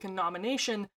Republican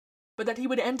nomination, but that he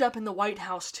would end up in the White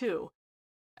House too.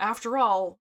 After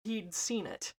all, he'd seen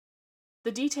it.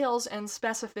 The details and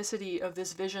specificity of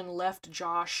this vision left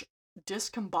Josh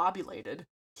discombobulated.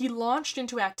 He launched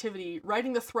into activity,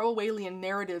 writing the Throawaylien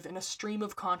narrative in a stream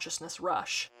of consciousness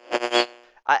rush.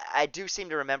 I do seem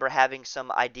to remember having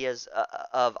some ideas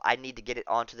of I need to get it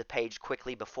onto the page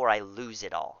quickly before I lose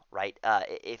it all, right?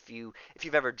 If you've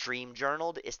ever dream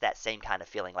journaled, it's that same kind of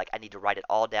feeling. Like I need to write it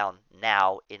all down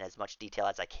now in as much detail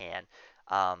as I can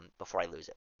before I lose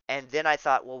it. And then I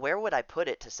thought, well, where would I put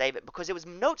it to save it? Because it was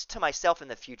notes to myself in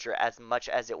the future as much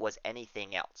as it was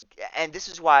anything else. And this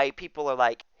is why people are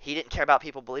like, he didn't care about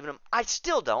people believing him. I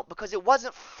still don't, because it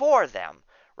wasn't for them.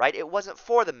 Right? It wasn't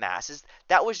for the masses.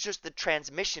 That was just the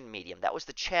transmission medium. That was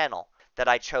the channel that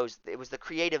I chose. It was the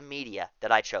creative media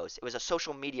that I chose. It was a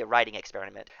social media writing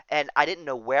experiment. And I didn't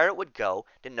know where it would go,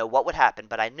 didn't know what would happen,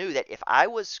 but I knew that if I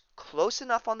was close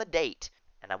enough on the date,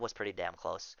 and I was pretty damn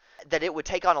close, that it would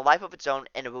take on a life of its own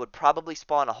and it would probably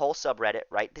spawn a whole subreddit,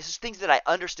 right? This is things that I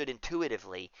understood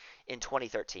intuitively in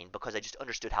 2013 because I just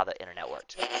understood how the internet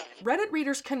worked. Reddit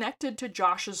readers connected to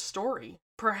Josh's story,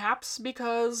 perhaps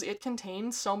because it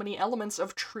contained so many elements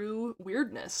of true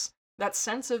weirdness, that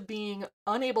sense of being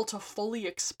unable to fully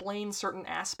explain certain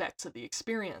aspects of the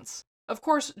experience. Of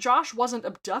course, Josh wasn't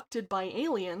abducted by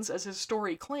aliens, as his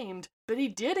story claimed, but he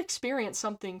did experience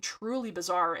something truly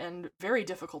bizarre and very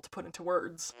difficult to put into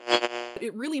words.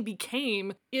 It really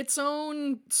became its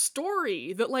own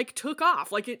story that, took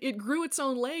off. It grew its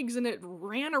own legs and it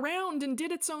ran around and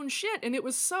did its own shit, and it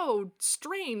was so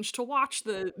strange to watch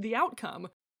the outcome.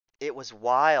 It was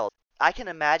wild. I can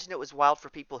imagine it was wild for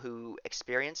people who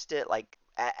experienced it,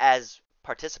 as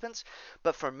participants.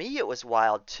 But for me, it was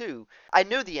wild too. I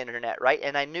knew the internet, right?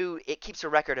 And I knew it keeps a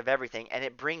record of everything, and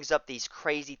it brings up these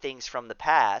crazy things from the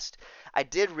past. I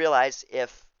did realize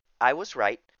if I was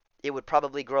right, it would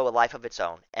probably grow a life of its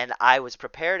own. And I was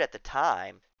prepared at the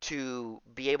time to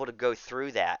be able to go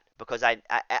through that because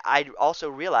I also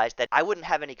realized that I wouldn't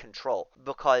have any control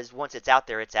because once it's out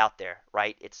there,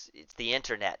 right? It's the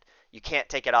internet. You can't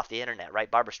take it off the internet, right?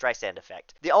 Barbra Streisand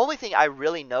effect. The only thing I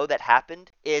really know that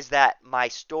happened is that my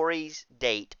story's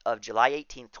date of July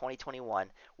 18th,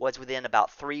 2021 was within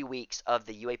about 3 weeks of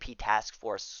the UAP Task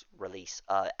Force release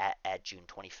at June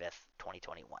 25th,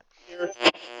 2021.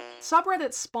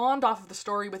 Subreddit spawned off of the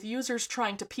story with users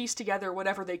trying to piece together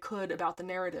whatever they could about the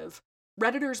narrative.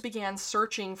 Redditors began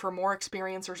searching for more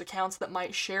experiencers' accounts that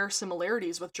might share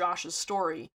similarities with Josh's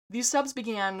story. These subs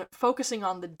began focusing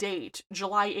on the date,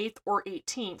 July 8th or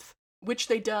 18th, which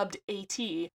they dubbed AT,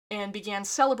 and began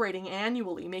celebrating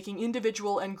annually, making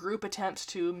individual and group attempts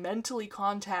to mentally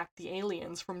contact the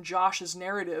aliens from Josh's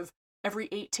narrative every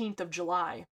 18th of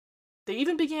July. They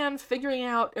even began figuring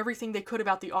out everything they could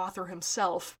about the author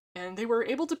himself, and they were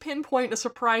able to pinpoint a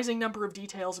surprising number of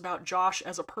details about Josh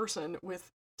as a person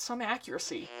with some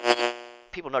accuracy.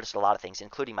 People noticed a lot of things,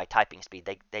 including my typing speed.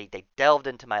 They delved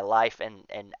into my life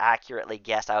and accurately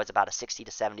guessed I was about a 60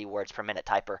 to 70 words per minute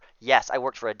typer. Yes, I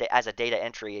worked as a data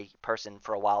entry person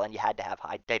for a while, and you had to have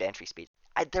high data entry speed.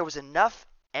 There was enough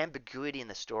ambiguity in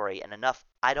the story and enough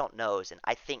I don't knows and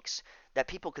I thinks that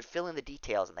people could fill in the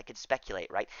details and they could speculate,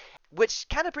 right? Which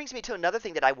kind of brings me to another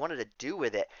thing that I wanted to do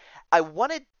with it. I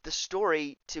wanted the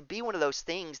story to be one of those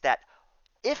things that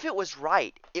if it was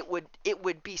right, it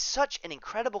would be such an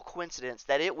incredible coincidence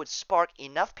that it would spark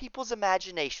enough people's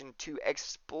imagination to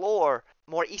explore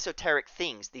more esoteric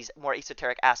things, these more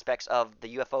esoteric aspects of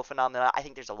the UFO phenomena. I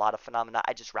think there's a lot of phenomena.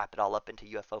 I just wrap it all up into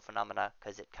UFO phenomena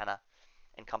because it kind of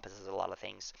encompasses a lot of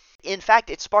things. In fact,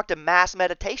 it sparked a mass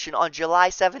meditation on July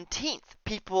 17th.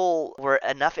 People were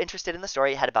enough interested in the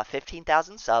story. It had about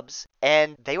 15,000 subs,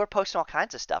 and they were posting all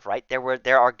kinds of stuff, right?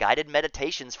 There are guided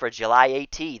meditations for July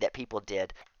AT that people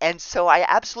did. And so I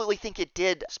absolutely think it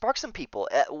did spark some people,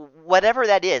 whatever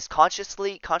that is,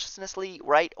 consciously,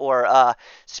 right? Or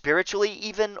spiritually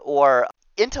even, or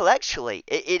intellectually.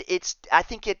 I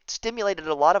think it stimulated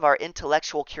a lot of our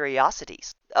intellectual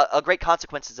curiosities. A great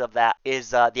consequences of that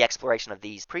is the exploration of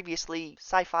these previously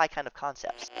sci-fi kind of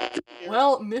concepts.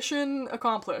 Well, mission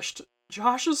accomplished.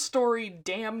 Josh's story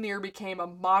damn near became a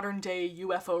modern-day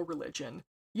UFO religion.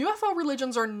 UFO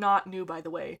religions are not new, by the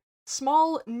way.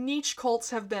 Small, niche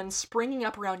cults have been springing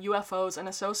up around UFOs and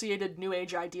associated New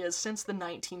Age ideas since the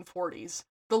 1940s.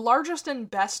 The largest and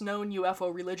best-known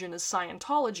UFO religion is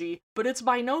Scientology, but it's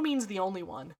by no means the only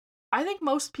one. I think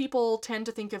most people tend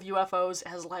to think of UFOs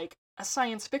as like a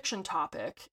science fiction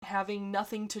topic, having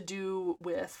nothing to do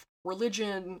with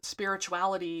religion,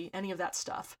 spirituality, any of that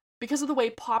stuff. Because of the way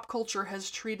pop culture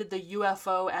has treated the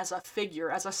UFO as a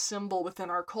figure, as a symbol within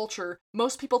our culture,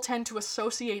 most people tend to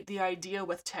associate the idea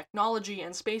with technology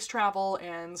and space travel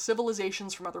and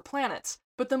civilizations from other planets.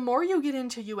 But the more you get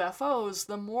into UFOs,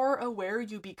 the more aware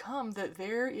you become that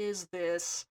there is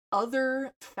this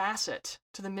other facet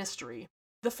to the mystery.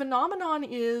 The phenomenon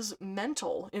is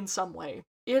mental in some way.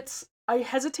 I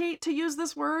hesitate to use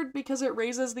this word because it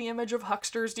raises the image of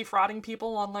hucksters defrauding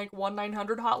people on like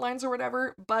 1-900 hotlines or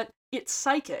whatever, but it's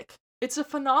psychic. It's a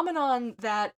phenomenon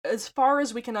that, as far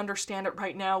as we can understand it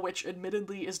right now, which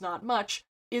admittedly is not much,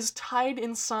 is tied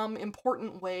in some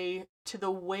important way to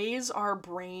the ways our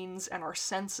brains and our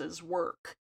senses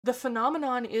work. The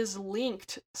phenomenon is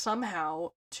linked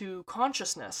somehow to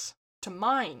consciousness, to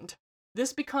mind.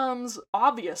 This becomes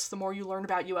obvious the more you learn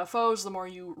about UFOs, the more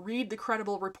you read the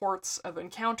credible reports of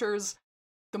encounters,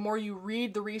 the more you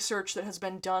read the research that has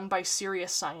been done by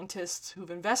serious scientists who've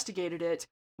investigated it.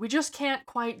 We just can't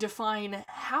quite define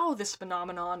how this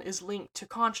phenomenon is linked to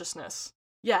consciousness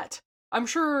yet. I'm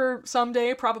sure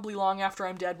someday, probably long after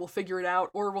I'm dead, we'll figure it out,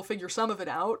 or we'll figure some of it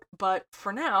out, but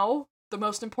for now, the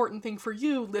most important thing for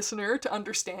you, listener, to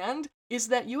understand is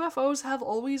that UFOs have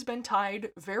always been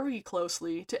tied very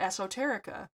closely to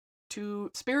esoterica, to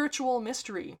spiritual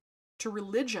mystery, to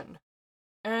religion.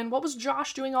 And what was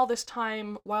Josh doing all this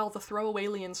time while the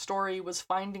Throawaylien story was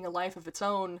finding a life of its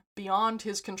own, beyond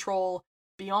his control,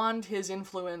 beyond his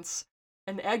influence,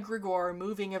 an egregore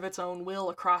moving of its own will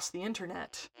across the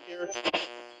internet?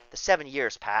 The 7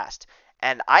 years passed,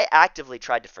 and I actively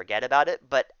tried to forget about it,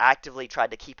 but actively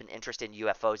tried to keep an interest in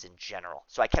UFOs in general.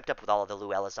 So I kept up with all of the Lou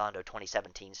Elizondo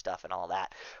 2017 stuff and all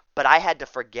that. But I had to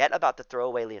forget about the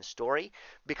Throwaylien story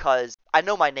because I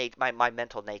know my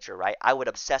mental nature, right? I would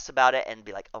obsess about it and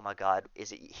be like, oh my God,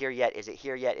 is it here yet? Is it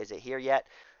here yet? Is it here yet?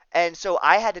 And so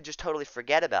I had to just totally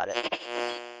forget about it.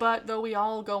 But though we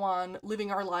all go on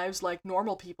living our lives like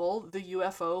normal people, the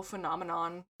UFO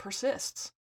phenomenon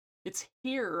persists. It's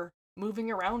here, moving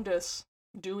around us,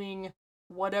 doing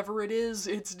whatever it is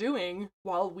it's doing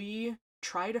while we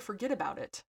try to forget about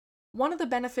it. One of the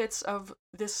benefits of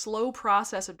this slow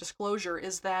process of disclosure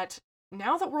is that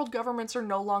now that world governments are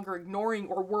no longer ignoring,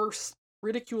 or worse,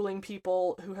 ridiculing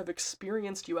people who have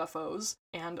experienced UFOs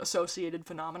and associated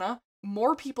phenomena,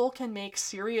 more people can make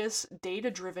serious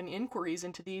data-driven inquiries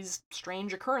into these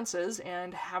strange occurrences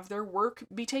and have their work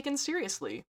be taken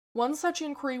seriously. One such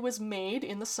inquiry was made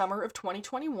in the summer of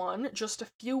 2021, just a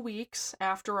few weeks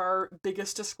after our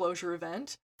biggest disclosure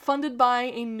event, funded by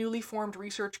a newly formed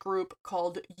research group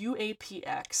called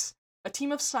UAPX. A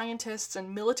team of scientists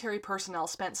and military personnel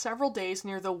spent several days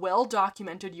near the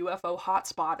well-documented UFO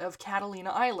hotspot of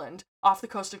Catalina Island, off the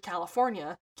coast of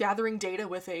California, gathering data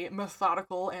with a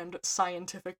methodical and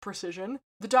scientific precision.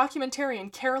 The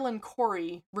documentarian Carolyn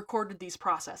Corey recorded these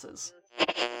processes.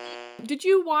 Did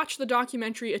you watch the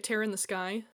documentary A Tear in the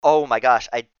Sky? Oh my gosh,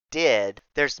 I did.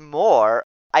 There's more.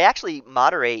 I actually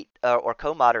moderate or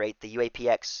co-moderate the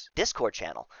UAPX Discord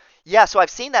channel. Yeah, so I've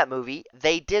seen that movie.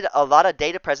 They did a lot of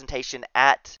data presentation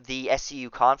at the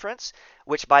SCU conference,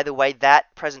 which, by the way,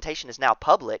 that presentation is now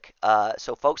public,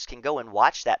 so folks can go and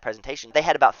watch that presentation. They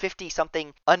had about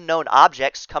 50-something unknown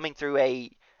objects coming through a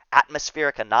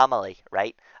atmospheric anomaly,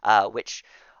 right, which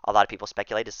a lot of people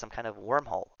speculate is some kind of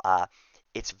wormhole.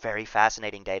 It's very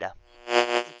fascinating data.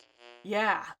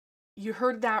 Yeah, you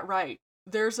heard that right.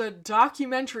 There's a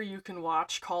documentary you can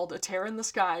watch called A Tear in the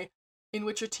Sky, in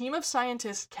which a team of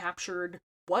scientists captured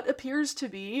what appears to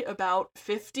be about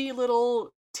 50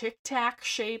 little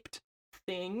tic-tac-shaped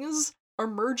things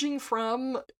emerging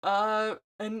from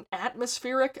an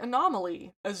atmospheric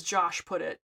anomaly, as Josh put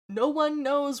it. No one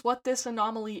knows what this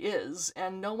anomaly is,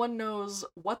 and no one knows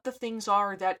what the things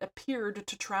are that appeared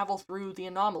to travel through the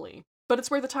anomaly. But it's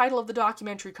where the title of the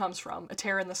documentary comes from, A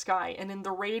Tear in the Sky, and in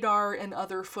the radar and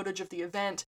other footage of the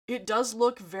event, it does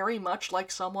look very much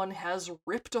like someone has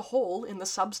ripped a hole in the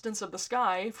substance of the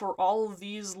sky for all of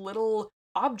these little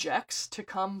objects to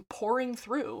come pouring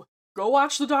through. Go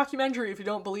watch the documentary if you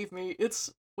don't believe me.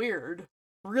 It's weird.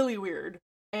 Really weird.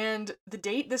 And the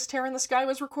date this Tear in the Sky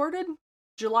was recorded?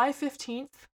 July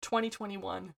 15th,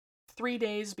 2021. 3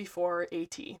 days before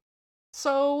AT.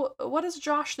 So, what does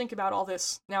Josh think about all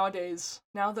this nowadays,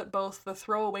 now that both the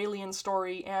Throawaylien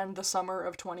story and the summer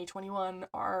of 2021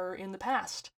 are in the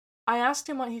past? I asked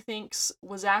him what he thinks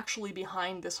was actually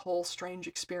behind this whole strange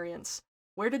experience.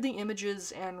 Where did the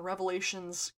images and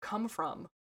revelations come from?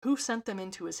 Who sent them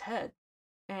into his head?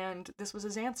 And this was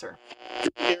his answer.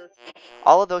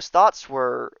 All of those thoughts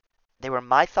were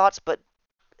my thoughts, but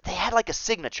they had like a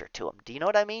signature to them. Do you know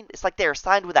what I mean? It's like they're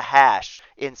signed with a hash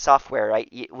in software,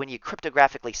 right? When you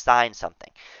cryptographically sign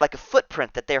something. Like a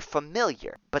footprint that they're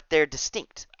familiar, but they're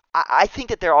distinct. I think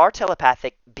that there are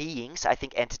telepathic beings. I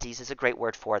think entities is a great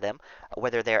word for them,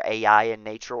 whether they're AI in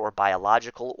nature or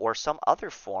biological or some other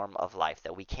form of life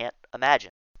that we can't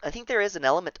imagine. I think there is an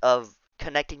element of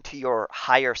connecting to your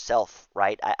higher self,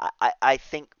 right? I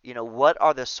think, what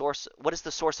is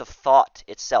the source of thought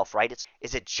itself, right?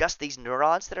 Is it just these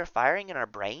neurons that are firing in our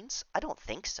brains? I don't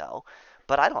think so,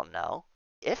 but I don't know.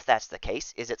 If that's the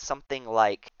case, is it something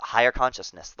like higher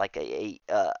consciousness, like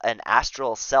an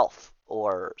astral self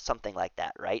or something like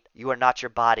that, right? You are not your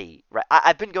body, right?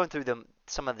 I've been going through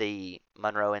some of the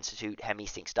Monroe Institute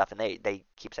Hemi-Sync stuff, and they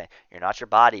keep saying, you're not your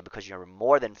body because you're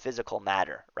more than physical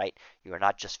matter, right? You are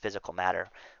not just physical matter.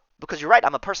 Because you're right,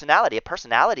 I'm a personality. A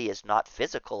personality is not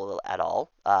physical at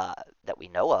all, that we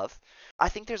know of. I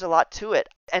think there's a lot to it,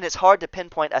 and it's hard to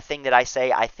pinpoint a thing that I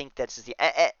say, I think this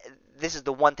is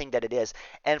the one thing that it is.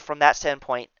 And from that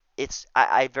standpoint,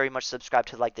 I very much subscribe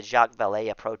to like the Jacques Vallée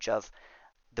approach of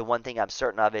the one thing I'm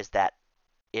certain of is that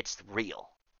it's real.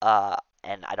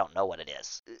 And I don't know what it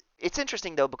is. It's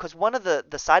interesting, though, because one of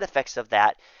the side effects of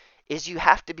that is you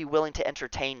have to be willing to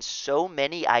entertain so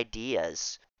many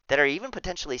ideas that are even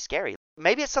potentially scary.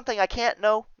 Maybe it's something I can't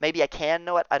know. Maybe I can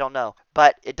know it. I don't know.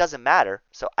 But it doesn't matter.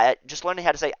 So just learning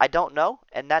how to say, I don't know,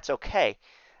 and that's okay,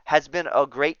 has been a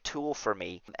great tool for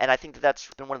me. And I think that's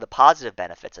been one of the positive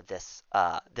benefits of this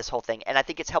whole thing. And I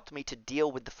think it's helped me to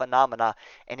deal with the phenomena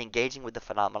and engaging with the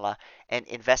phenomena and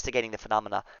investigating the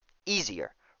phenomena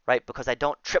easier. Right, because I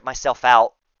don't trip myself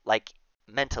out, like,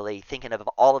 mentally, thinking of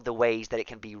all of the ways that it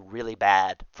can be really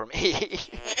bad for me.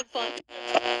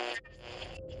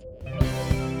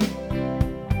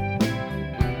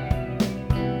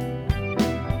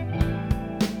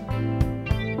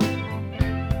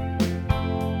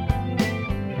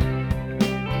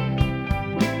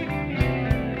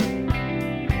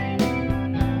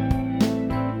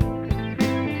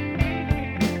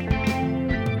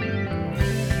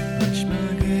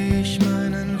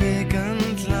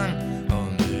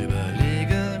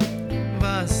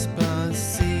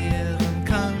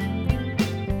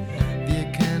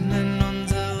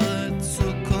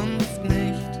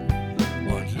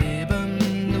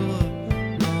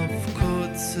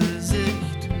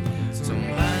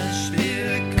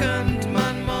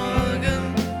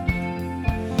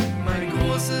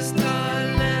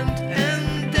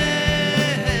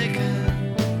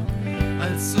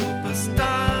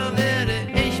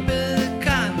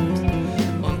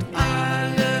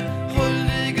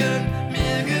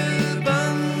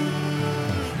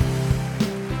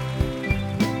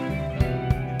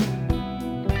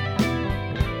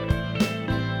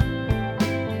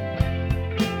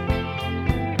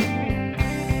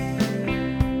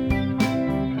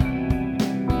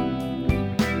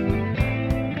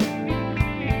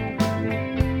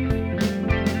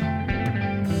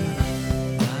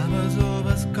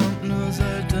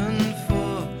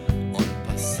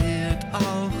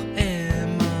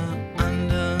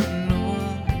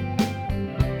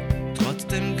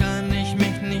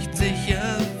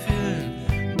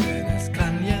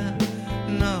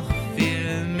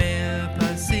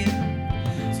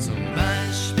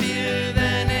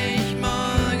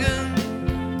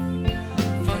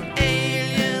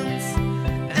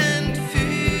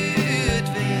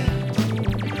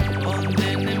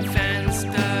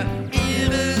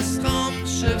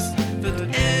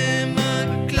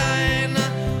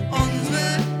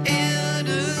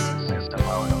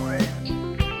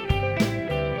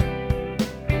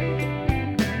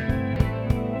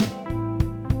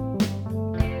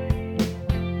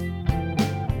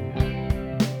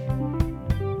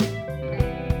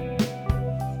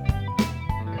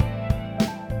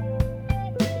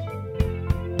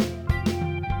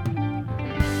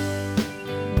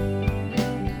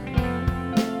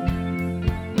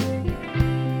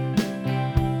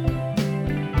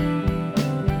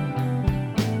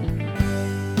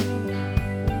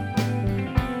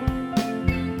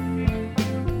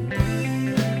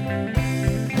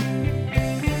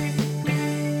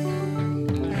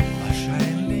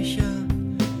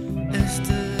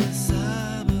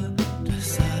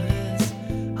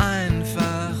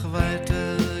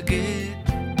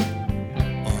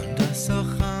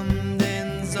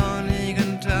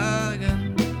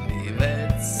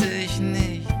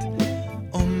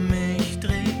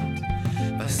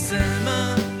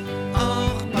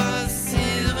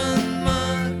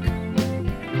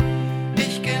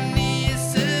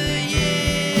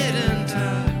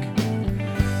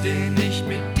 den ich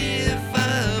mit dir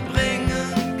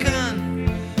verbringen kann.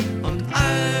 Und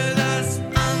all das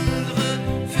andere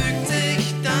fügt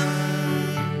sich dann.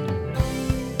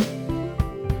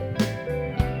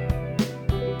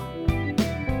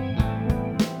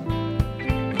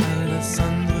 All das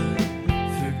andere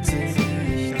fügt sich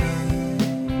dann. Und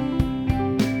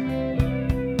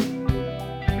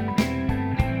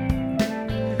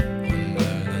all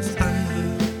das andere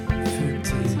fügt sich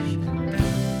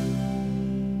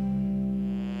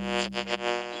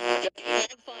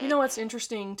You know what's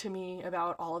interesting to me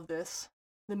about all of this?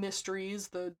 The mysteries,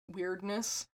 the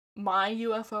weirdness, my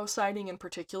UFO sighting in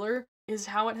particular, is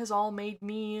how it has all made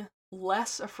me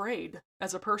less afraid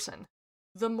as a person.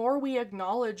 The more we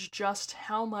acknowledge just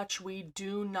how much we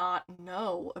do not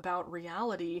know about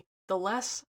reality, the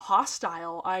less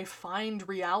hostile I find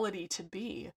reality to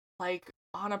be. Like,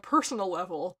 on a personal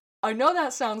level. I know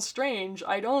that sounds strange.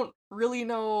 I don't really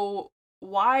know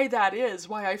why that is,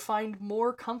 why I find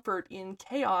more comfort in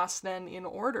chaos than in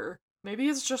order. Maybe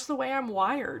it's just the way I'm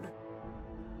wired.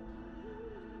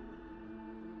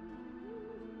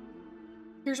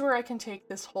 Here's where I can take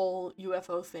this whole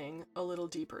UFO thing a little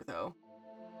deeper, though.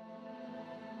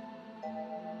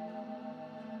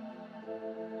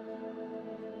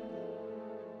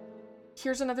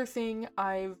 Here's another thing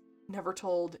I've never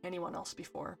told anyone else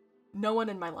before. No one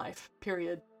in my life,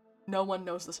 period. No one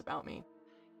knows this about me.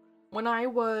 When I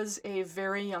was a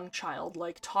very young child,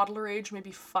 like toddler age,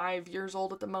 maybe 5 years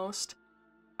old at the most,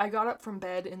 I got up from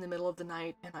bed in the middle of the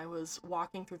night and I was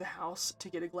walking through the house to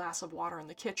get a glass of water in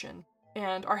the kitchen.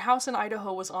 And our house in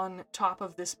Idaho was on top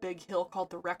of this big hill called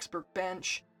the Rexburg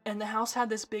Bench, and the house had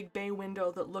this big bay window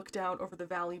that looked out over the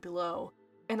valley below.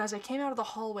 And as I came out of the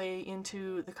hallway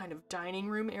into the kind of dining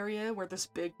room area where this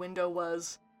big window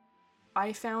was,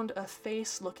 I found a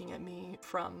face looking at me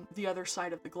from the other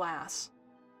side of the glass.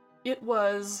 It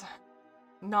was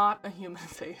not a human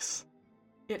face.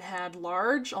 It had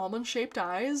large almond-shaped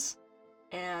eyes,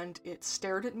 and it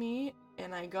stared at me,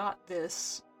 and I got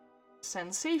this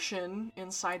sensation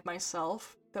inside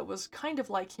myself that was kind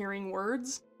of like hearing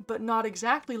words, but not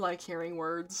exactly like hearing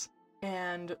words,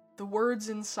 and the words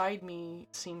inside me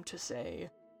seemed to say,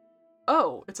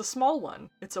 "Oh, it's a small one.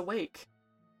 It's awake."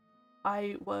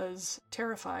 I was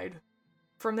terrified.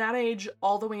 From that age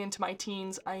all the way into my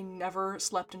teens, I never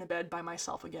slept in a bed by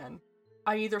myself again.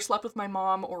 I either slept with my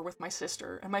mom or with my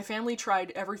sister, and my family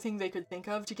tried everything they could think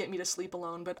of to get me to sleep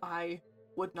alone, but I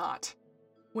would not.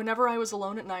 Whenever I was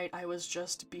alone at night, I was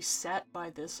just beset by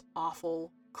this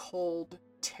awful, cold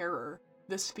terror,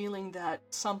 this feeling that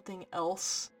something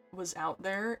else was out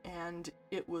there and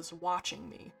it was watching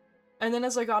me. And then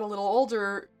as I got a little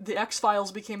older, The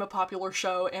X-Files became a popular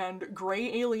show, and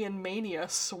gray alien mania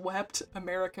swept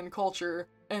American culture.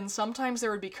 And sometimes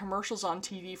there would be commercials on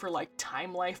TV for like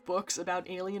Time Life books about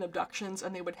alien abductions,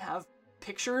 and they would have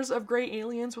pictures of gray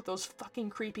aliens with those fucking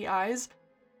creepy eyes.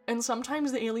 And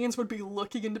sometimes the aliens would be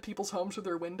looking into people's homes through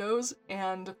their windows,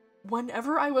 and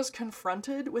whenever I was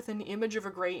confronted with an image of a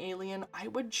gray alien, I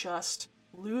would just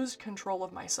lose control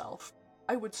of myself.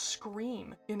 I would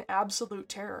scream in absolute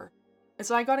terror. As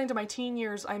I got into my teen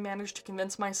years, I managed to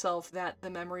convince myself that the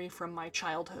memory from my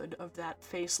childhood of that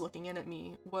face looking in at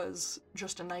me was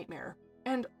just a nightmare.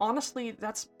 And honestly,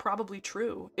 that's probably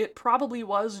true. It probably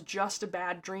was just a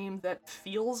bad dream that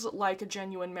feels like a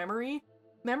genuine memory.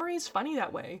 Memory's funny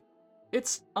that way.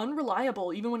 It's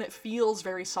unreliable even when it feels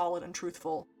very solid and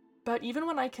truthful. But even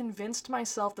when I convinced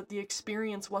myself that the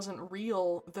experience wasn't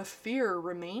real, the fear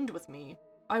remained with me.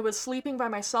 I was sleeping by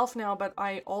myself now, but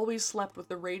I always slept with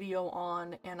the radio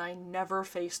on, and I never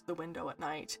faced the window at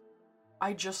night.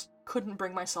 I just couldn't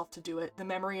bring myself to do it. The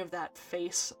memory of that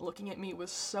face looking at me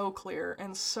was so clear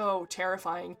and so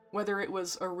terrifying, whether it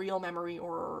was a real memory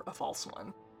or a false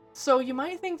one. So you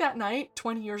might think that night,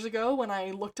 20 years ago, when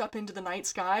I looked up into the night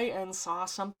sky and saw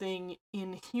something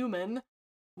inhuman,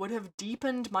 would have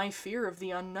deepened my fear of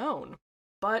the unknown.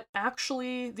 But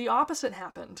actually, the opposite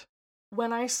happened.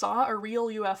 When I saw a real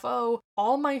UFO,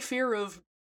 all my fear of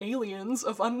aliens,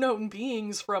 of unknown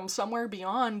beings from somewhere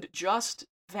beyond, just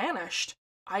vanished.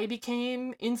 I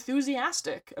became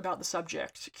enthusiastic about the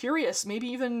subject, curious, maybe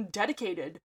even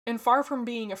dedicated. And far from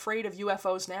being afraid of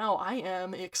UFOs now, I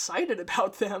am excited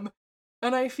about them.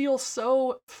 And I feel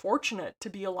so fortunate to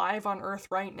be alive on Earth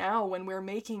right now when we're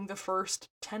making the first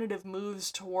tentative moves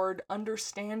toward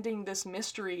understanding this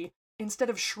mystery instead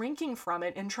of shrinking from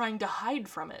it and trying to hide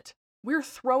from it. We're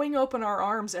throwing open our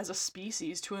arms as a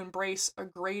species to embrace a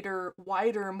greater,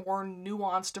 wider, more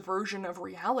nuanced version of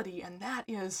reality, and that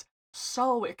is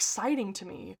so exciting to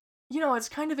me. You know, it's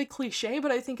kind of a cliche,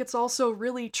 but I think it's also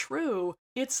really true.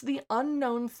 It's the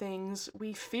unknown things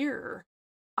we fear.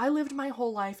 I lived my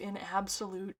whole life in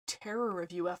absolute terror of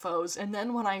UFOs, and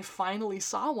then when I finally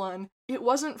saw one, it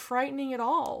wasn't frightening at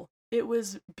all. It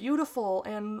was beautiful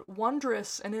and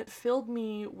wondrous, and it filled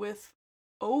me with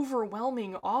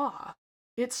overwhelming awe.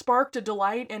 It sparked a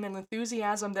delight and an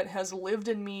enthusiasm that has lived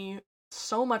in me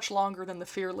so much longer than the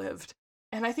fear lived.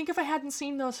 And I think if I hadn't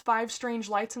seen those 5 strange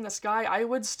lights in the sky, I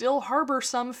would still harbor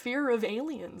some fear of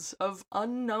aliens, of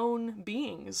unknown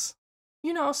beings.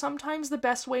 You know, sometimes the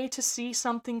best way to see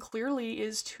something clearly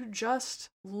is to just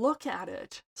look at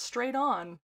it, straight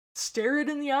on. Stare it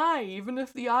in the eye, even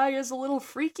if the eye is a little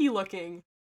freaky looking.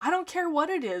 I don't care what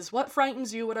it is, what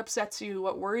frightens you, what upsets you,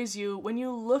 what worries you. When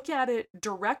you look at it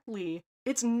directly,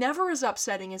 it's never as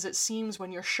upsetting as it seems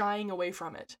when you're shying away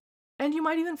from it. And you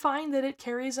might even find that it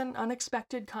carries an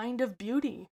unexpected kind of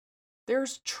beauty.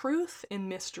 There's truth in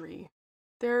mystery.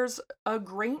 There's a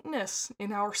greatness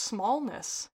in our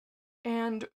smallness.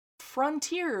 And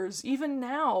frontiers, even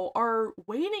now, are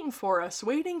waiting for us,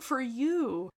 waiting for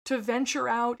you to venture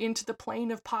out into the plane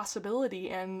of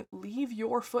possibility and leave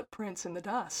your footprints in the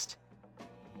dust.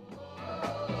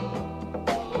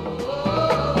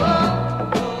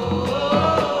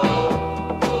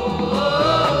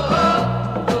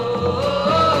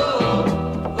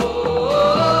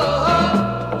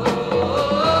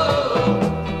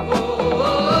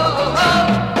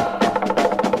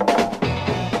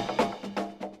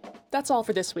 That's all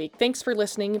for this week. Thanks for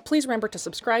listening. Please remember to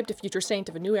subscribe to Future Saint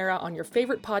of a New Era on your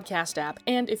favorite podcast app.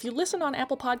 And if you listen on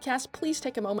Apple Podcasts, please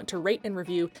take a moment to rate and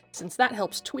review, since that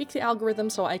helps tweak the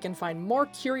algorithm so I can find more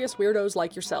curious weirdos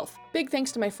like yourself. Big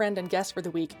thanks to my friend and guest for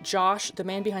the week, Josh, the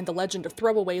man behind the legend of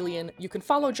Throawaylien. You can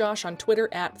follow Josh on Twitter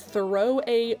at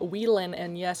Throawaylien,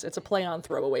 and yes, it's a play on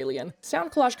Throawaylien.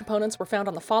 Sound collage components were found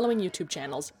on the following YouTube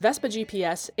channels: Vespa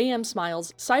GPS, AM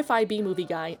Smiles, Sci-Fi B-Movie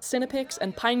Guy, Cinepix,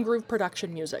 and Pine Groove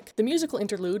Production Music. The musical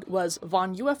interlude was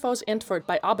Von UFOs Entfert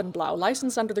by Abendblau,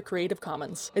 licensed under the Creative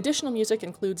Commons. Additional music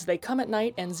includes They Come at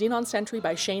Night and Xenon Sentry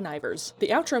by Shane Ivers. The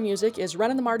outro music is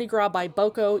Runnin' the Mardi Gras by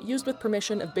Boko, used with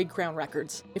permission of Big Crown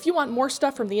Records. If you want more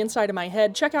stuff from the inside of my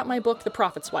head, check out my book, The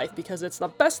Prophet's Wife, because it's the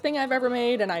best thing I've ever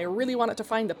made, and I really want it to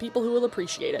find the people who will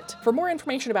appreciate it. For more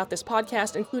information about this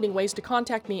podcast, including ways to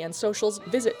contact me and socials,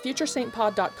 visit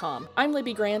futuresaintpod.com. I'm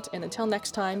Libbie Grant, and until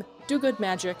next time, do good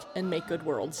magic and make good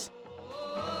worlds.